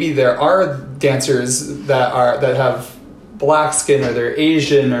 So maybe there are dancers that have black skin, or they're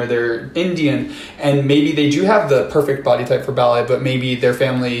Asian, or they're Indian, and maybe they do have the perfect body type for ballet, but maybe their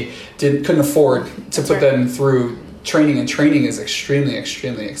family couldn't afford to put them through training, and training is extremely,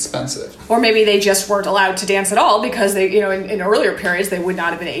 extremely expensive. Or maybe they just weren't allowed to dance at all because they, in earlier periods, they would not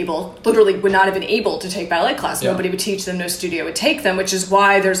have been able to take ballet class. Nobody would teach them, no studio would take them, which is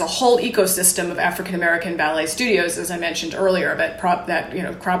why there's a whole ecosystem of African-American ballet studios, as I mentioned earlier, that crop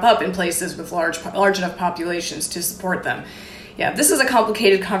up in places with large enough populations to support them. Yeah, this is a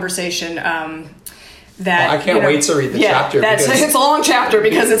complicated conversation. I can't wait to read the chapter. It's a long chapter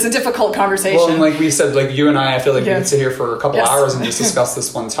because it's a difficult conversation. Well, and like we said, like you and I feel like we could sit here for a couple hours and just discuss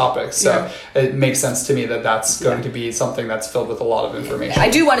this one topic. So it makes sense to me that that's going to be something that's filled with a lot of information. I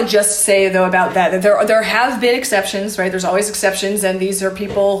do want to just say, though, about that there have been exceptions, right? There's always exceptions, and these are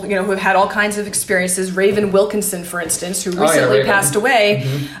people, who have had all kinds of experiences. Raven Wilkinson, for instance, who recently passed away,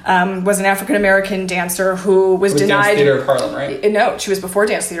 was an African-American dancer who was denied... Dance Theater of Harlem, right? No, she was before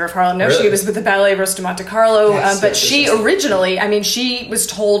Dance Theater of Harlem. No, really? She was with the Ballet Rosta Monte Carlo, but she originally, she was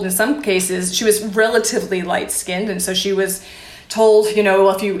told in some cases, she was relatively light-skinned, and so she was told,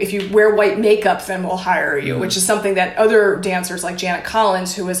 if you wear white makeup, then we'll hire you, which is something that other dancers like Janet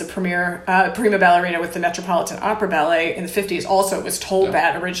Collins, who was a prima ballerina with the Metropolitan Opera Ballet in the 50s, also was told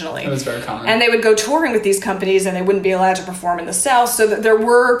that originally. That was very common. And they would go touring with these companies, and they wouldn't be allowed to perform in the South, so that there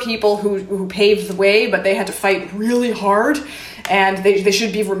were people who paved the way, but they had to fight really hard, and they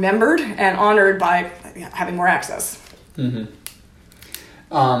should be remembered and honored by having more access. It's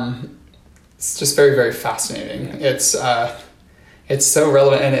just very, very fascinating. It's so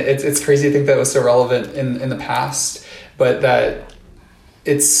relevant, and it's crazy to think that it was so relevant in the past, but that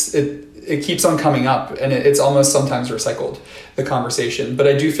it keeps on coming up, and it's almost sometimes recycled, the conversation. But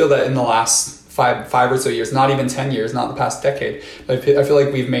I do feel that in the last five or so years, not even 10 years, not the past decade, but I feel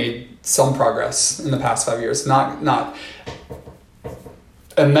like we've made some progress in the past 5 years. Not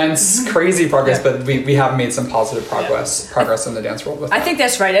immense, crazy progress, but we have made some positive progress in the dance world with that. I think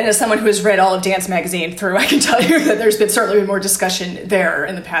that's right. And as someone who has read all of Dance Magazine through, I can tell you that there's been certainly been more discussion there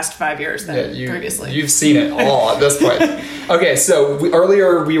in the past 5 years than previously. You've seen it all at this point. Okay, so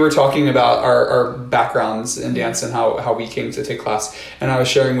earlier we were talking about our backgrounds in dance and how we came to take class, and I was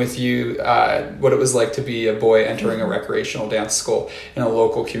sharing with you what it was like to be a boy entering a recreational dance school in a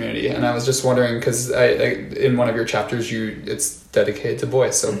local community. And I was just wondering, because in one of your chapters, it's dedicated to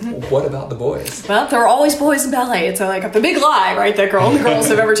boys. So what about the boys? Well, there are always boys in ballet. It's like the big lie, right? That only girls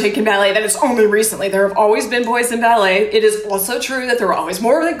have ever taken ballet. That is only recently. There have always been boys in ballet. It is also true that there are always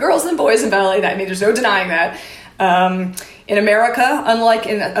more girls than boys in ballet. There's no denying that. In America, unlike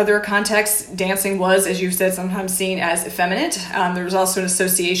in other contexts, dancing was, as you said, sometimes seen as effeminate. There was also an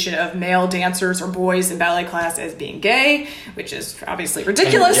association of male dancers or boys in ballet class as being gay, which is obviously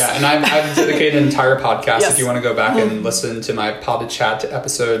ridiculous. And I've dedicated an entire podcast, if you want to go back and listen to my Potted Chat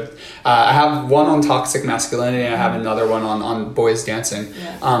episode. I have one on toxic masculinity, and I have another one on boys dancing.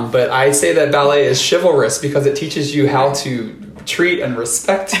 But I say that ballet is chivalrous because it teaches you how to treat and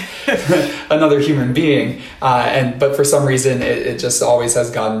respect another human being. But for some reason, it just always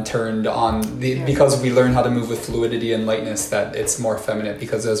has gotten turned on because we learn how to move with fluidity and lightness, that it's more effeminate,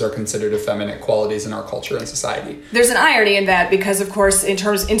 because those are considered effeminate qualities in our culture and society. There's an irony in that, because of course, in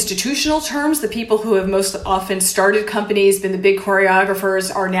institutional terms, the people who have most often started companies, been the big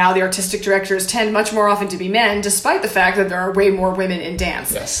choreographers, are now the artistic directors, tend much more often to be men, despite the fact that there are way more women in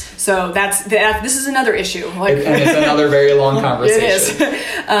dance. Yes. So this is another issue. And it's another very long conversation. It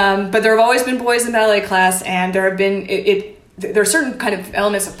is. But there have always been boys in ballet class, and there have been there are certain kind of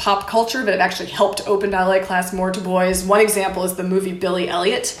elements of pop culture that have actually helped open ballet class more to boys. One example is the movie Billy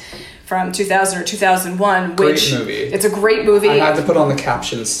Elliot from 2000 or 2001. Great movie. It's a great movie. I had to put on the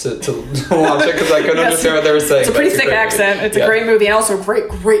captions to watch it because I couldn't understand what they were saying. It's a pretty thick accent. It's a great movie, and also a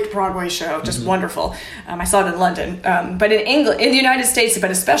great Broadway show. Just wonderful. I saw it in London. But in the United States,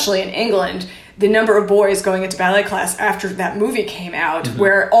 but especially in England, the number of boys going into ballet class after that movie came out,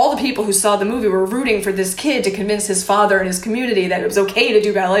 where all the people who saw the movie were rooting for this kid to convince his father and his community that it was okay to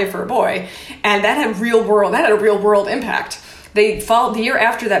do ballet for a boy, and that had a real world impact. The year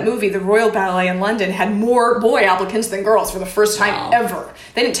after that movie, the Royal Ballet in London had more boy applicants than girls for the first time ever.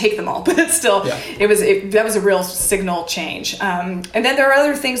 They didn't take them all, but still, that was a real signal change. And then there are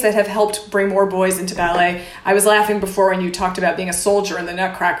other things that have helped bring more boys into ballet. I was laughing before when you talked about being a soldier in the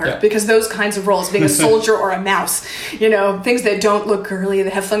Nutcracker, because those kinds of roles, being a soldier or a mouse, things that don't look girly,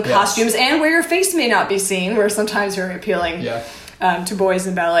 that have fun costumes, and where your face may not be seen, were sometimes very appealing. Yeah. To boys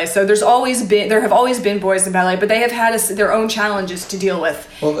in ballet. So there have always been boys in ballet, but they have had their own challenges to deal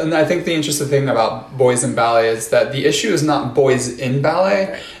with. Well, and I think the interesting thing about boys in ballet is that the issue is not boys in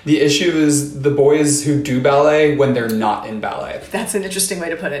ballet. Right. The issue is the boys who do ballet when they're not in ballet. That's an interesting way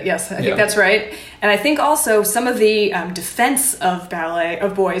to put it. Yes, I think that's right. And I think also some of the defense of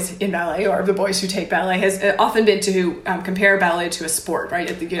boys in ballet, or of the boys who take ballet, has often been to compare ballet to a sport, right?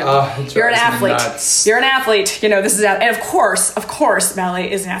 You're an athlete. Nuts. You're an athlete. This is and of course,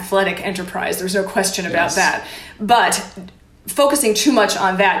 ballet is an athletic enterprise. There's no question about that. But focusing too much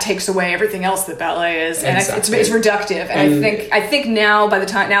on that takes away everything else that ballet is, and it's reductive. And I think now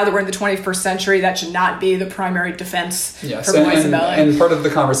that we're in the 21st century, that should not be the primary defense for boys in ballet. And part of the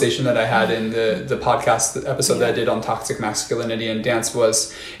conversation that I had in the podcast episode that I did on toxic masculinity and dance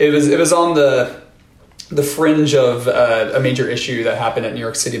was it was on the fringe of a major issue that happened at New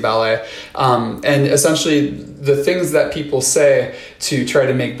York City Ballet. And essentially the things that people say to try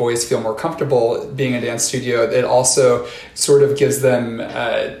to make boys feel more comfortable being in a dance studio, it also sort of gives them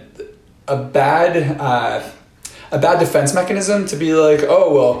a bad defense mechanism to be like,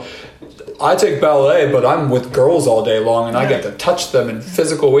 oh, well, I take ballet, but I'm with girls all day long and I get to touch them in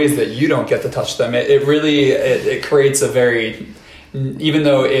physical ways that you don't get to touch them. It really creates a very... Even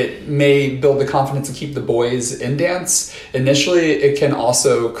though it may build the confidence to keep the boys in dance, initially it can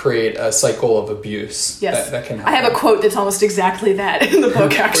also create a cycle of abuse. Yes. That can happen. I have a quote that's almost exactly that in the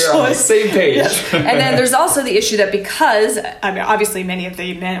book, actually. We're on the same page. Yes. And then there's also the issue that because, obviously many of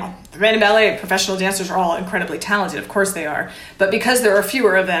the men in ballet, professional dancers, are all incredibly talented. Of course they are. But because there are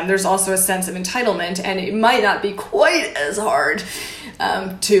fewer of them, there's also a sense of entitlement, and it might not be quite as hard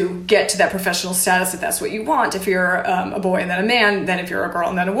to get to that professional status if that's what you want, if you're a boy and then a man, than if you're a girl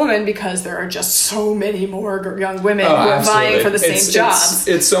and then a woman, because there are just so many more young women who are vying for the same jobs.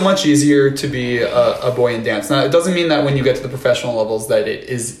 It's so much easier to be a boy in dance. Now, it doesn't mean that when you get to the professional levels that it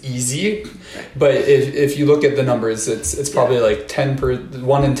is easy, but if you look at the numbers, it's probably like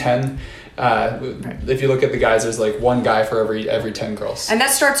 1 in 10. If you look at the guys, there's like one guy for every 10 girls. And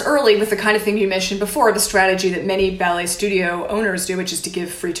that starts early with the kind of thing you mentioned before, the strategy that many ballet studio owners do, which is to give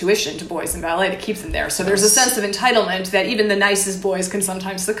free tuition to boys in ballet to keep them there. So there's a sense of entitlement that even the nicest boys can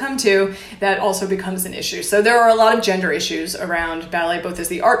sometimes succumb to that also becomes an issue. So there are a lot of gender issues around ballet, both as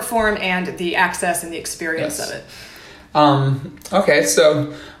the art form and the access and the experience of it. Okay,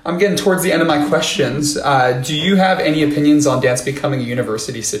 so I'm getting towards the end of my questions. Do you have any opinions on dance becoming a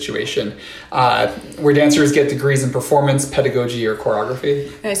university situation where dancers get degrees in performance, pedagogy, or choreography?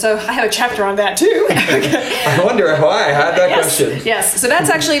 Okay, so I have a chapter on that too. I wonder why I had that question. Yes, so that's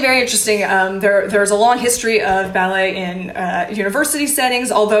actually very interesting. There's a long history of ballet in university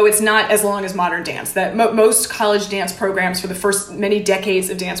settings, although it's not as long as modern dance. That most college dance programs for the first many decades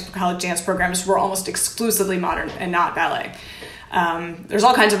of college dance programs were almost exclusively modern and not ballet. There's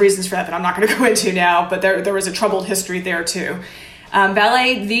all kinds of reasons for that I'm not going to go into now, but there was a troubled history there too.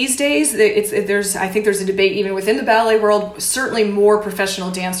 Ballet these days, I think there's a debate even within the ballet world. Certainly more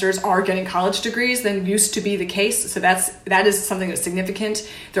professional dancers are getting college degrees than used to be the case. So that is something that's significant.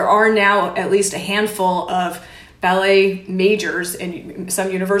 There are now at least a handful of ballet majors in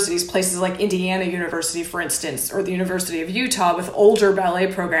some universities, places like Indiana University, for instance, or the University of Utah, with older ballet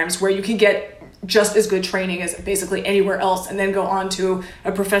programs where you can get just as good training as basically anywhere else and then go on to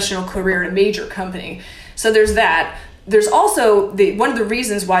a professional career at a major company. So there's that. There's also one of the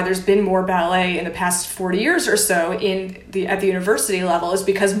reasons why there's been more ballet in the past 40 years or so at the university level is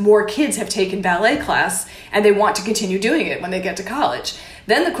because more kids have taken ballet class and they want to continue doing it when they get to college.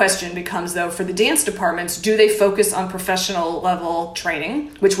 Then the question becomes, though, for the dance departments, do they focus on professional level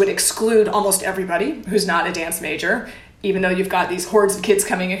training, which would exclude almost everybody who's not a dance major, even though you've got these hordes of kids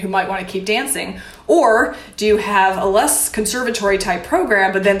coming in who might want to keep dancing? Or do you have a less conservatory type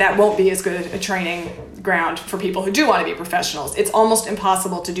program, but then that won't be as good a training ground for people who do want to be professionals? It's almost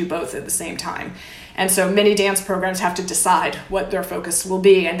impossible to do both at the same time. And so many dance programs have to decide what their focus will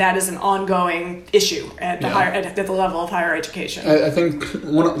be, and that is an ongoing issue at the at the level of higher education. I think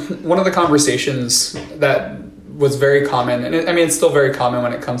one of the conversations that was very common, and it's still very common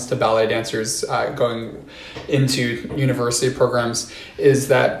when it comes to ballet dancers going into university programs, is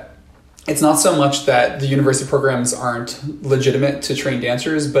that it's not so much that the university programs aren't legitimate to train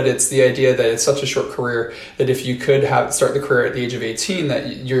dancers, but it's the idea that it's such a short career that if you could start the career at the age of 18,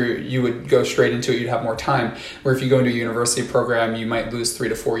 that you would go straight into it, you'd have more time. Where if you go into a university program, you might lose 3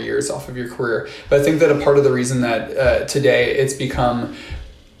 to 4 years off of your career. But I think that a part of the reason that today it's become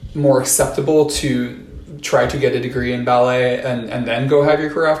more acceptable to try to get a degree in ballet and then go have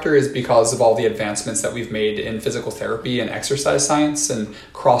your career after is because of all the advancements that we've made in physical therapy and exercise science and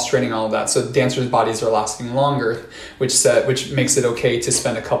cross-training, all of that. So dancers' bodies are lasting longer, which makes it okay to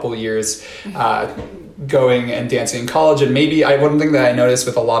spend a couple of years going and dancing in college. And maybe one thing that I noticed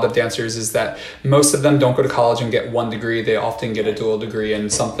with a lot of dancers is that most of them don't go to college and get one degree. They often get a dual degree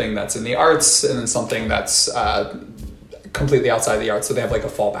in something that's in the arts and then something that's completely outside the arts, so they have like a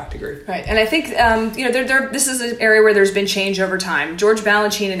fallback degree. Right, and I think this is an area where there's been change over time. George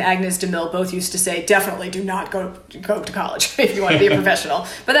Balanchine and Agnes DeMille both used to say, definitely do not go to college if you want to be a professional.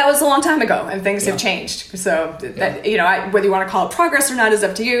 But that was a long time ago, and things have changed. So that, whether you want to call it progress or not is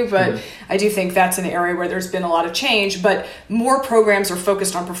up to you. But I do think that's an area where there's been a lot of change. But more programs are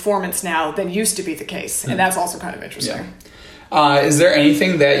focused on performance now than used to be the case, and that's also kind of interesting. Yeah. Is there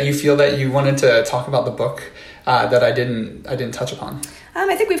anything that you feel that you wanted to talk about the book that I didn't touch upon?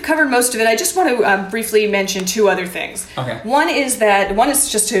 I think we've covered most of it. I just want to briefly mention 2 other things. Okay. One is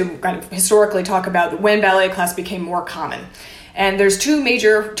just to kind of historically talk about when ballet class became more common. And there's 2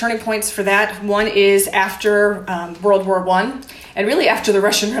 major turning points for that. One is after World War I, and really after the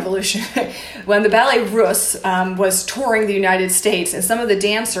Russian Revolution, when the Ballet Russe was touring the United States, and some of the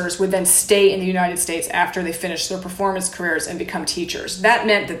dancers would then stay in the United States after they finished their performance careers and become teachers. That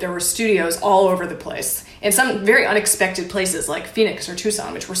meant that there were studios all over the place, in some very unexpected places like Phoenix or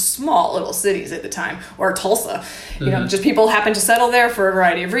Tucson, which were small little cities at the time, or Tulsa. Just people happened to settle there for a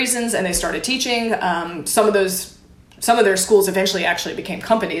variety of reasons, and they started teaching. Some of their schools eventually actually became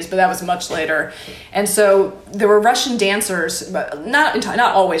companies, but that was much later. And so there were Russian dancers, but not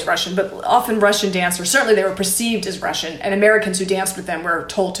always Russian, but often Russian dancers. Certainly they were perceived as Russian, and Americans who danced with them were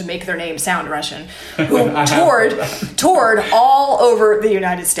told to make their name sound Russian, who toured all over the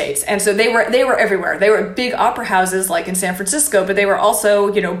United States. And so they were everywhere. They were at big opera houses like in San Francisco, but they were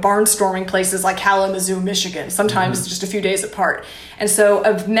also, barnstorming places like Kalamazoo, Michigan, sometimes just a few days apart. And so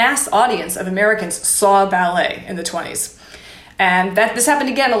a mass audience of Americans saw ballet in the 20s. And this happened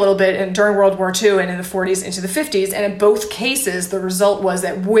again a little bit during World War II and in the 40s into the 50s. And in both cases, the result was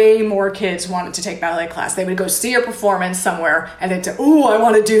that way more kids wanted to take ballet class. They would go see a performance somewhere and they'd say, "Ooh, I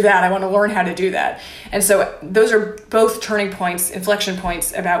want to do that. I want to learn how to do that." And so those are both turning points, inflection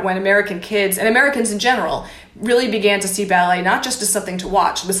points about when American kids and Americans in general really began to see ballet not just as something to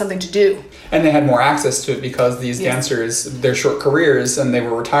watch, but something to do. And they had more access to it because these dancers, their short careers, and they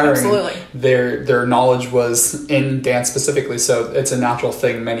were retiring. Absolutely. Their knowledge was in dance specifically, so it's a natural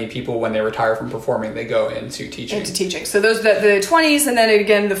thing. Many people, when they retire from performing, they go into teaching. So those the 20s, and then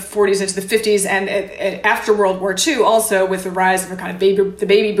again the 40s into the 50s, and after World War II, also with the rise of kind of the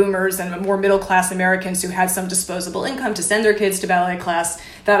baby boomers and more middle class Americans who had some disposable income to send their kids to ballet class,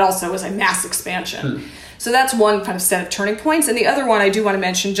 that also was a mass expansion. So that's one kind of set of turning points. And the other one I do want to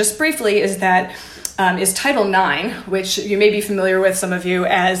mention just briefly is that is Title IX, which you may be familiar with, some of you,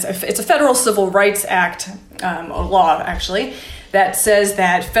 as it's a federal civil rights act, a law actually, that says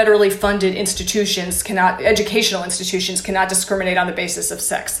that federally funded educational institutions cannot discriminate on the basis of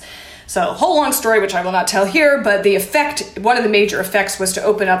sex. So a whole long story, which I will not tell here, but one of the major effects was to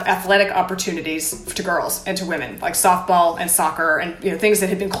open up athletic opportunities to girls and to women, like softball and soccer and things that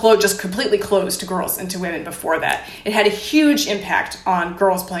had been just completely closed to girls and to women before that. It had a huge impact on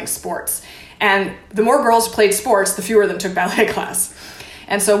girls playing sports. And the more girls played sports, the fewer of them took ballet class.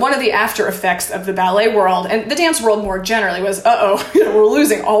 And so one of the after effects of the ballet world and the dance world more generally was, we're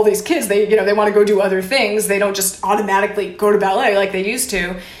losing all these kids. They want to go do other things. They don't just automatically go to ballet like they used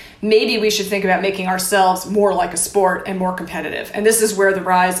to. Maybe we should think about making ourselves more like a sport and more competitive. And this is where the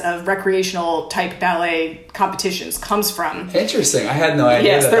rise of recreational type ballet competitions comes from. Interesting. I had no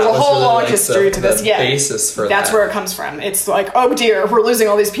idea. Yes, there's a whole really long history to this. Yeah, basis for that's where it comes from. It's like, oh dear, we're losing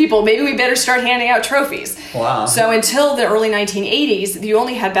all these people. Maybe we better start handing out trophies. Wow. So until the early 1980s, you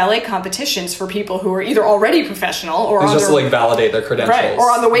only had ballet competitions for people who were either already professional or just to validate their credentials. Right, or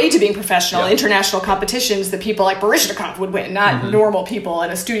on the way to being professional. Yeah. International competitions that people like Baryshnikov would win, not normal people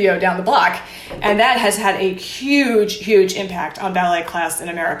in a studio down the block. And that has had a huge impact on ballet class in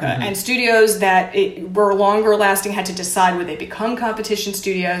America. And studios that were longer lasting had to decide would they become competition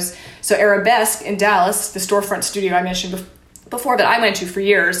studios. So Arabesque in Dallas, the storefront studio I mentioned before that I went to for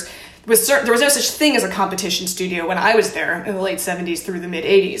years, there was no such thing as a competition studio when I was there in the late 70s through the mid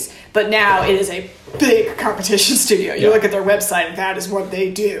 80s. But now it is a big competition studio. You look at their website and that is what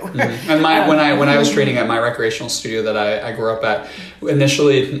they do. And when I was training at my recreational studio that I grew up at,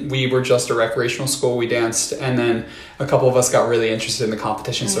 initially we were just a recreational school. We danced, and then a couple of us got really interested in the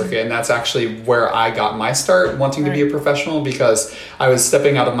competition circuit, and that's actually where I got my start wanting to be a professional, because I was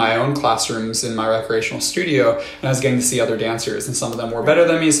stepping out of my own classrooms in my recreational studio and I was getting to see other dancers, and some of them were better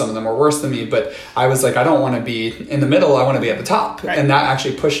than me, some of them were worse than me, but I was like, I don't want to be in the middle, I want to be at the top. And that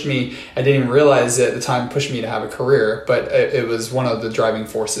actually pushed me, I didn't even realize it at the time, pushed me to have a career, but it was one of the driving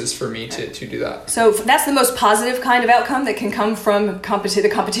forces for me to do that. So that's the most positive kind of outcome that can come from the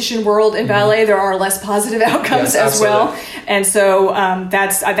competition world in ballet. There are less positive outcomes as well. And so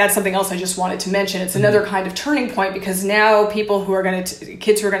that's something else I just wanted to mention. It's another kind of turning point, because now people who are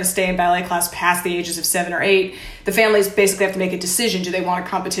kids who are going to stay in ballet class past the ages of 7 or 8, the families basically have to make a decision: do they want a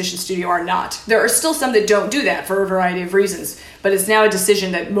competition studio or not? There are still some that don't do that for a variety of reasons, but it's now a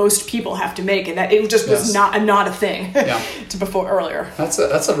decision that most people have to make, and that it just was not a thing to before earlier. That's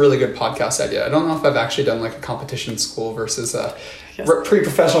a really good podcast idea. I don't know if I've actually done like a competition school versus a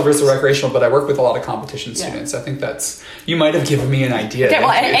pre-professional versus recreational, but I work with a lot of competition students. I think you might have given me an idea. Okay, well,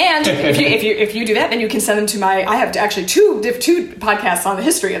 and if you do that, then you can send them to I have actually two podcasts on the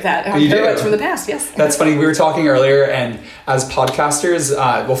history of that. Pirouettes from the past, yes. That's funny. We were talking earlier, and as podcasters,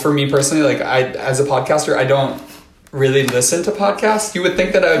 well, for me personally, like as a podcaster, I don't really listen to podcasts. You would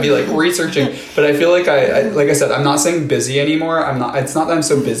think that I would be like researching, but I feel like like I said, I'm not saying busy anymore. It's not that I'm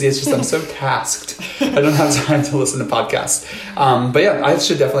so busy. It's just I'm so tasked. I don't have time to listen to podcasts. But yeah, I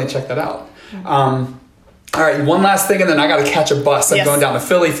should definitely check that out. All right, one last thing, and then I got to catch a bus. I'm going down to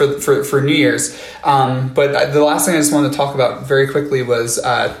Philly for New Year's. But the last thing I just wanted to talk about very quickly was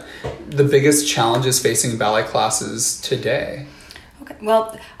the biggest challenges facing ballet classes today. Okay,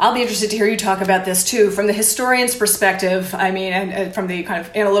 well, I'll be interested to hear you talk about this too. From the historian's perspective, I mean, and from the kind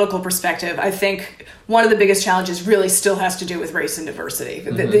of analytical perspective, I think one of the biggest challenges really still has to do with race and diversity.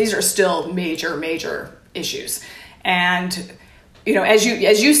 These are still major issues. And you know, as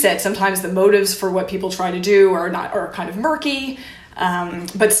you said, sometimes the motives for what people try to do are kind of murky.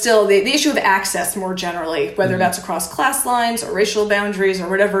 But still, the issue of access more generally, whether that's across class lines or racial boundaries or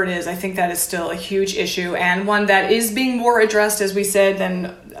whatever it is, I think that is still a huge issue, and one that is being more addressed, as we said,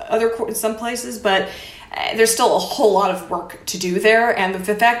 than some places. But there's still a whole lot of work to do there, and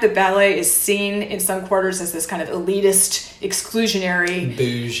the fact that ballet is seen in some quarters as this kind of elitist, exclusionary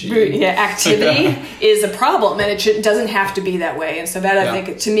activity is a problem, and it doesn't have to be that way. And so that I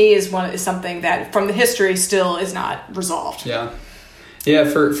think to me is something that from the history still is not resolved. Yeah,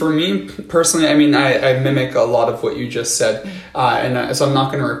 for me personally, I mean, I mimic a lot of what you just said, so I'm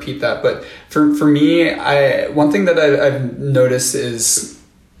not going to repeat that. But for me, one thing that I've noticed is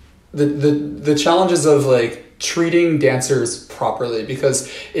the challenges of like treating dancers properly,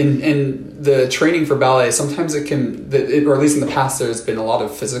 because in the training for ballet, sometimes it can, or at least in the past, there's been a lot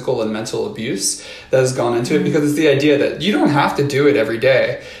of physical and mental abuse that has gone into it, because it's the idea that you don't have to do it every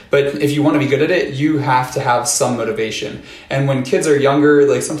day, but if you want to be good at it, you have to have some motivation. And when kids are younger,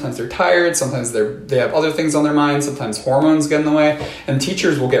 like sometimes they're tired, sometimes they have other things on their mind, sometimes hormones get in the way, and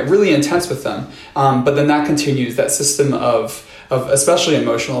teachers will get really intense with them. But then that continues, that system of especially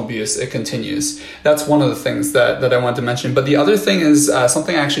emotional abuse, it continues. That's one of the things that I wanted to mention. But the other thing is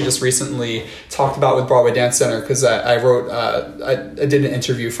something I actually just recently talked about with Broadway Dance Center, because I did an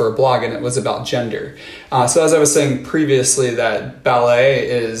interview for a blog, and it was about gender. So as I was saying previously, that ballet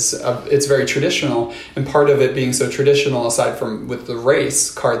it's very traditional, and part of it being so traditional, aside from with the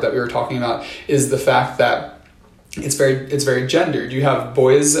race card that we were talking about, is the fact that it's very gendered. You have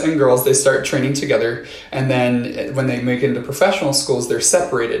boys and girls, they start training together, and then when they make it into professional schools, they're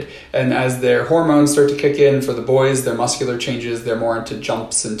separated. And as their hormones start to kick in, for the boys, their muscular changes, they're more into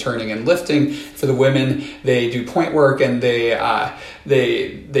jumps and turning and lifting. For the women, they do point work, and they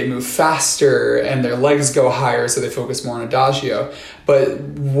move faster, and their legs go higher, so they focus more on adagio. But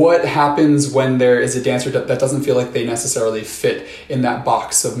what happens when there is a dancer that doesn't feel like they necessarily fit in that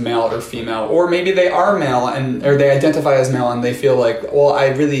box of male or female, or maybe they are male or they identify as male and they feel like, well, I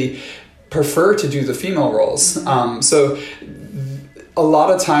really prefer to do the female roles. So a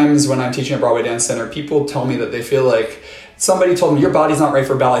lot of times when I'm teaching at Broadway Dance Center, people tell me that they feel like somebody told me, your body's not right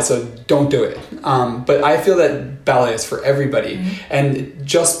for ballet, so don't do it. But I feel that ballet is for everybody. Mm-hmm. And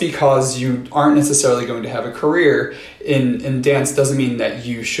just because you aren't necessarily going to have a career in dance doesn't mean that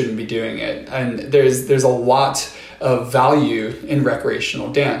you shouldn't be doing it. And there's a lot of value in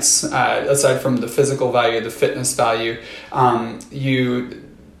recreational dance. Aside from the physical value, the fitness value,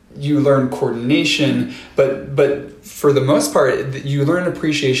 you learn coordination, but for the most part, you learn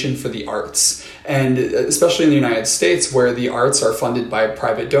appreciation for the arts. And especially in the United States, where the arts are funded by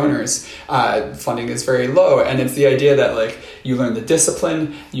private donors, funding is very low. And it's the idea that like you learn the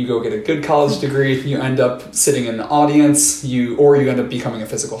discipline, you go get a good college degree, you end up sitting in the audience, or you end up becoming a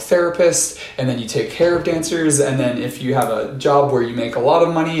physical therapist, and then you take care of dancers. And then if you have a job where you make a lot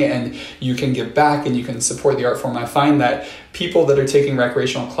of money and you can give back and you can support the art form, I find that people that are taking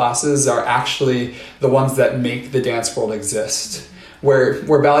recreational classes are actually the ones that make the dance world exist. Where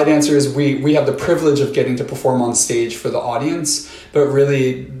ballet dancers, we have the privilege of getting to perform on stage for the audience, but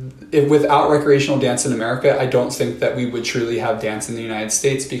really, without recreational dance in America, I don't think that we would truly have dance in the United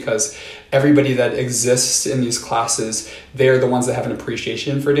States, because everybody that exists in these classes, they're the ones that have an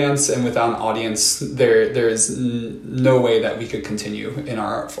appreciation for dance, and without an audience, there is no way that we could continue in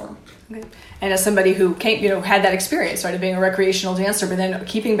our art form. Okay. And as somebody who had that experience, right, of being a recreational dancer, but then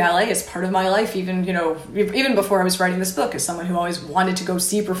keeping ballet as part of my life, even before I was writing this book, as someone who always wanted to go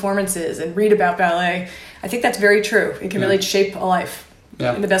see performances and read about ballet, I think that's very true. It can really shape a life.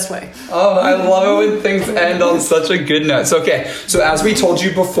 Yeah. In the best way. Oh, I love it when things end on such a good note. So as we told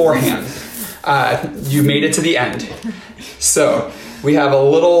you beforehand, you made it to the end. So we have a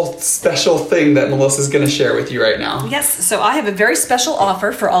little special thing that Melissa's going to share with you right now. Yes, so I have a very special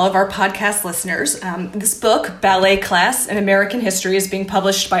offer for all of our podcast listeners. This book, Ballet Class in American History, is being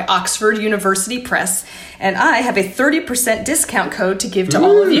published by Oxford University Press, and I have a 30% discount code to give to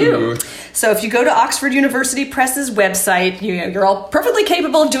all of you. So if you go to Oxford University Press's website, you're all perfectly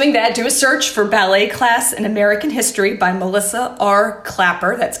capable of doing that. Do a search for Ballet Class in American History by Melissa R.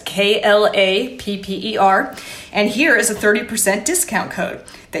 Clapper. That's Klapper. And here is a 30% discount code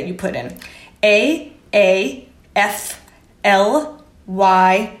that you put in.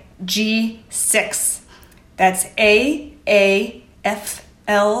 AAFLYG6. That's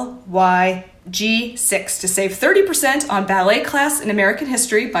AAFLYG6 to save 30% on Ballet Class in American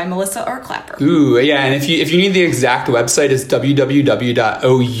History by Melissa R. Clapper. Ooh, yeah, and if you need the exact website, it's www.oup.com,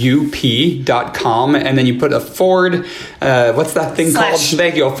 and then you put a forward, what's that thing called?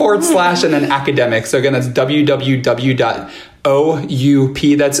 Thank you, a forward slash, and then academic. So again, that's www.oup,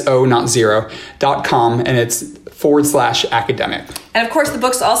 that's O, not zero, .com, and it's /academic. And of course, the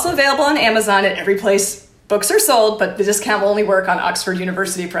book's also available on Amazon at every place books are sold, but the discount will only work on Oxford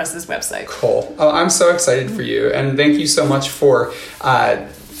University Press's website. Cool. Oh, I'm so excited for you. And thank you so much for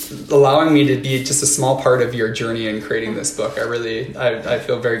allowing me to be just a small part of your journey in creating this book. I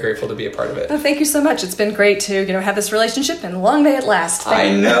feel very grateful to be a part of it. Well, thank you so much. It's been great to have this relationship, and long may it last.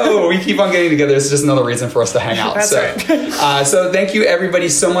 I know. We keep on getting together. It's just another reason for us to hang out. That's right. So thank you everybody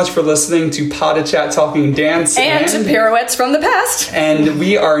so much for listening to Pas de Chat Talking Dance. And to Pirouettes from the Past. And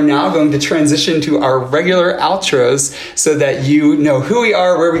we are now going to transition to our regular outros so that you know who we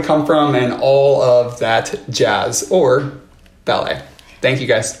are, where we come from, and all of that jazz, or ballet. Thank you,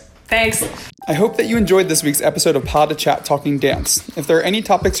 guys. Thanks. I hope that you enjoyed this week's episode of Pas de Chat Talking Dance. If there are any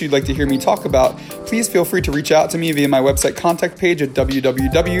topics you'd like to hear me talk about, please feel free to reach out to me via my website contact page at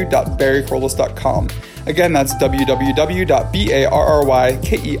www.barrykerollis.com. Again, that's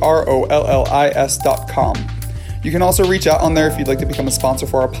www.barrykerollis.com. You can also reach out on there if you'd like to become a sponsor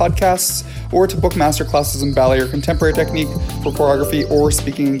for our podcasts, or to book master classes in ballet or contemporary technique for choreography or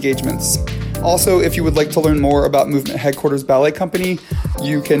speaking engagements. Also, if you would like to learn more about Movement Headquarters Ballet Company,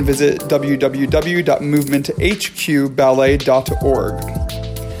 you can visit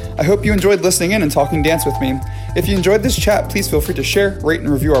www.movementhqballet.org. I hope you enjoyed listening in and talking dance with me. If you enjoyed this chat, please feel free to share, rate, and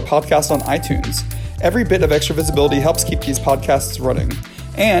review our podcast on iTunes. Every bit of extra visibility helps keep these podcasts running.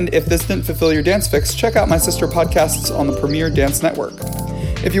 And if this didn't fulfill your dance fix, check out my sister podcasts on the Premier Dance Network.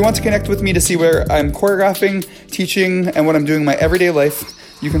 If you want to connect with me to see where I'm choreographing, teaching, and what I'm doing in my everyday life,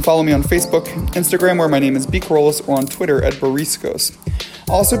 you can follow me on Facebook, Instagram, where my name is B. Corollas, or on Twitter at Boriscos.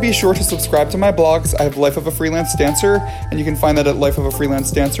 Also, be sure to subscribe to my blogs. I have Life of a Freelance Dancer, and you can find that at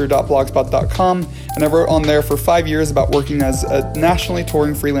lifeofafreelancedancer.blogspot.com. And I wrote on there for 5 years about working as a nationally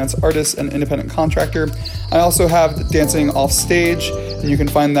touring freelance artist and independent contractor. I also have Dancing Off Stage, and you can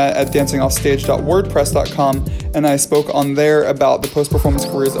find that at dancingoffstage.wordpress.com. And I spoke on there about the post-performance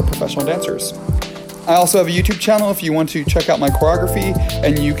careers of professional dancers. I also have a YouTube channel if you want to check out my choreography,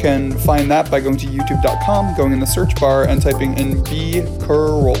 and you can find that by going to youtube.com, going in the search bar, and typing in B.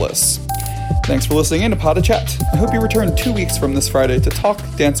 Corollas. Thanks for listening in to Pod of Chat. I hope you return 2 weeks from this Friday to talk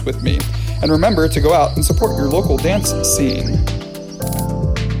dance with me. And remember to go out and support your local dance scene.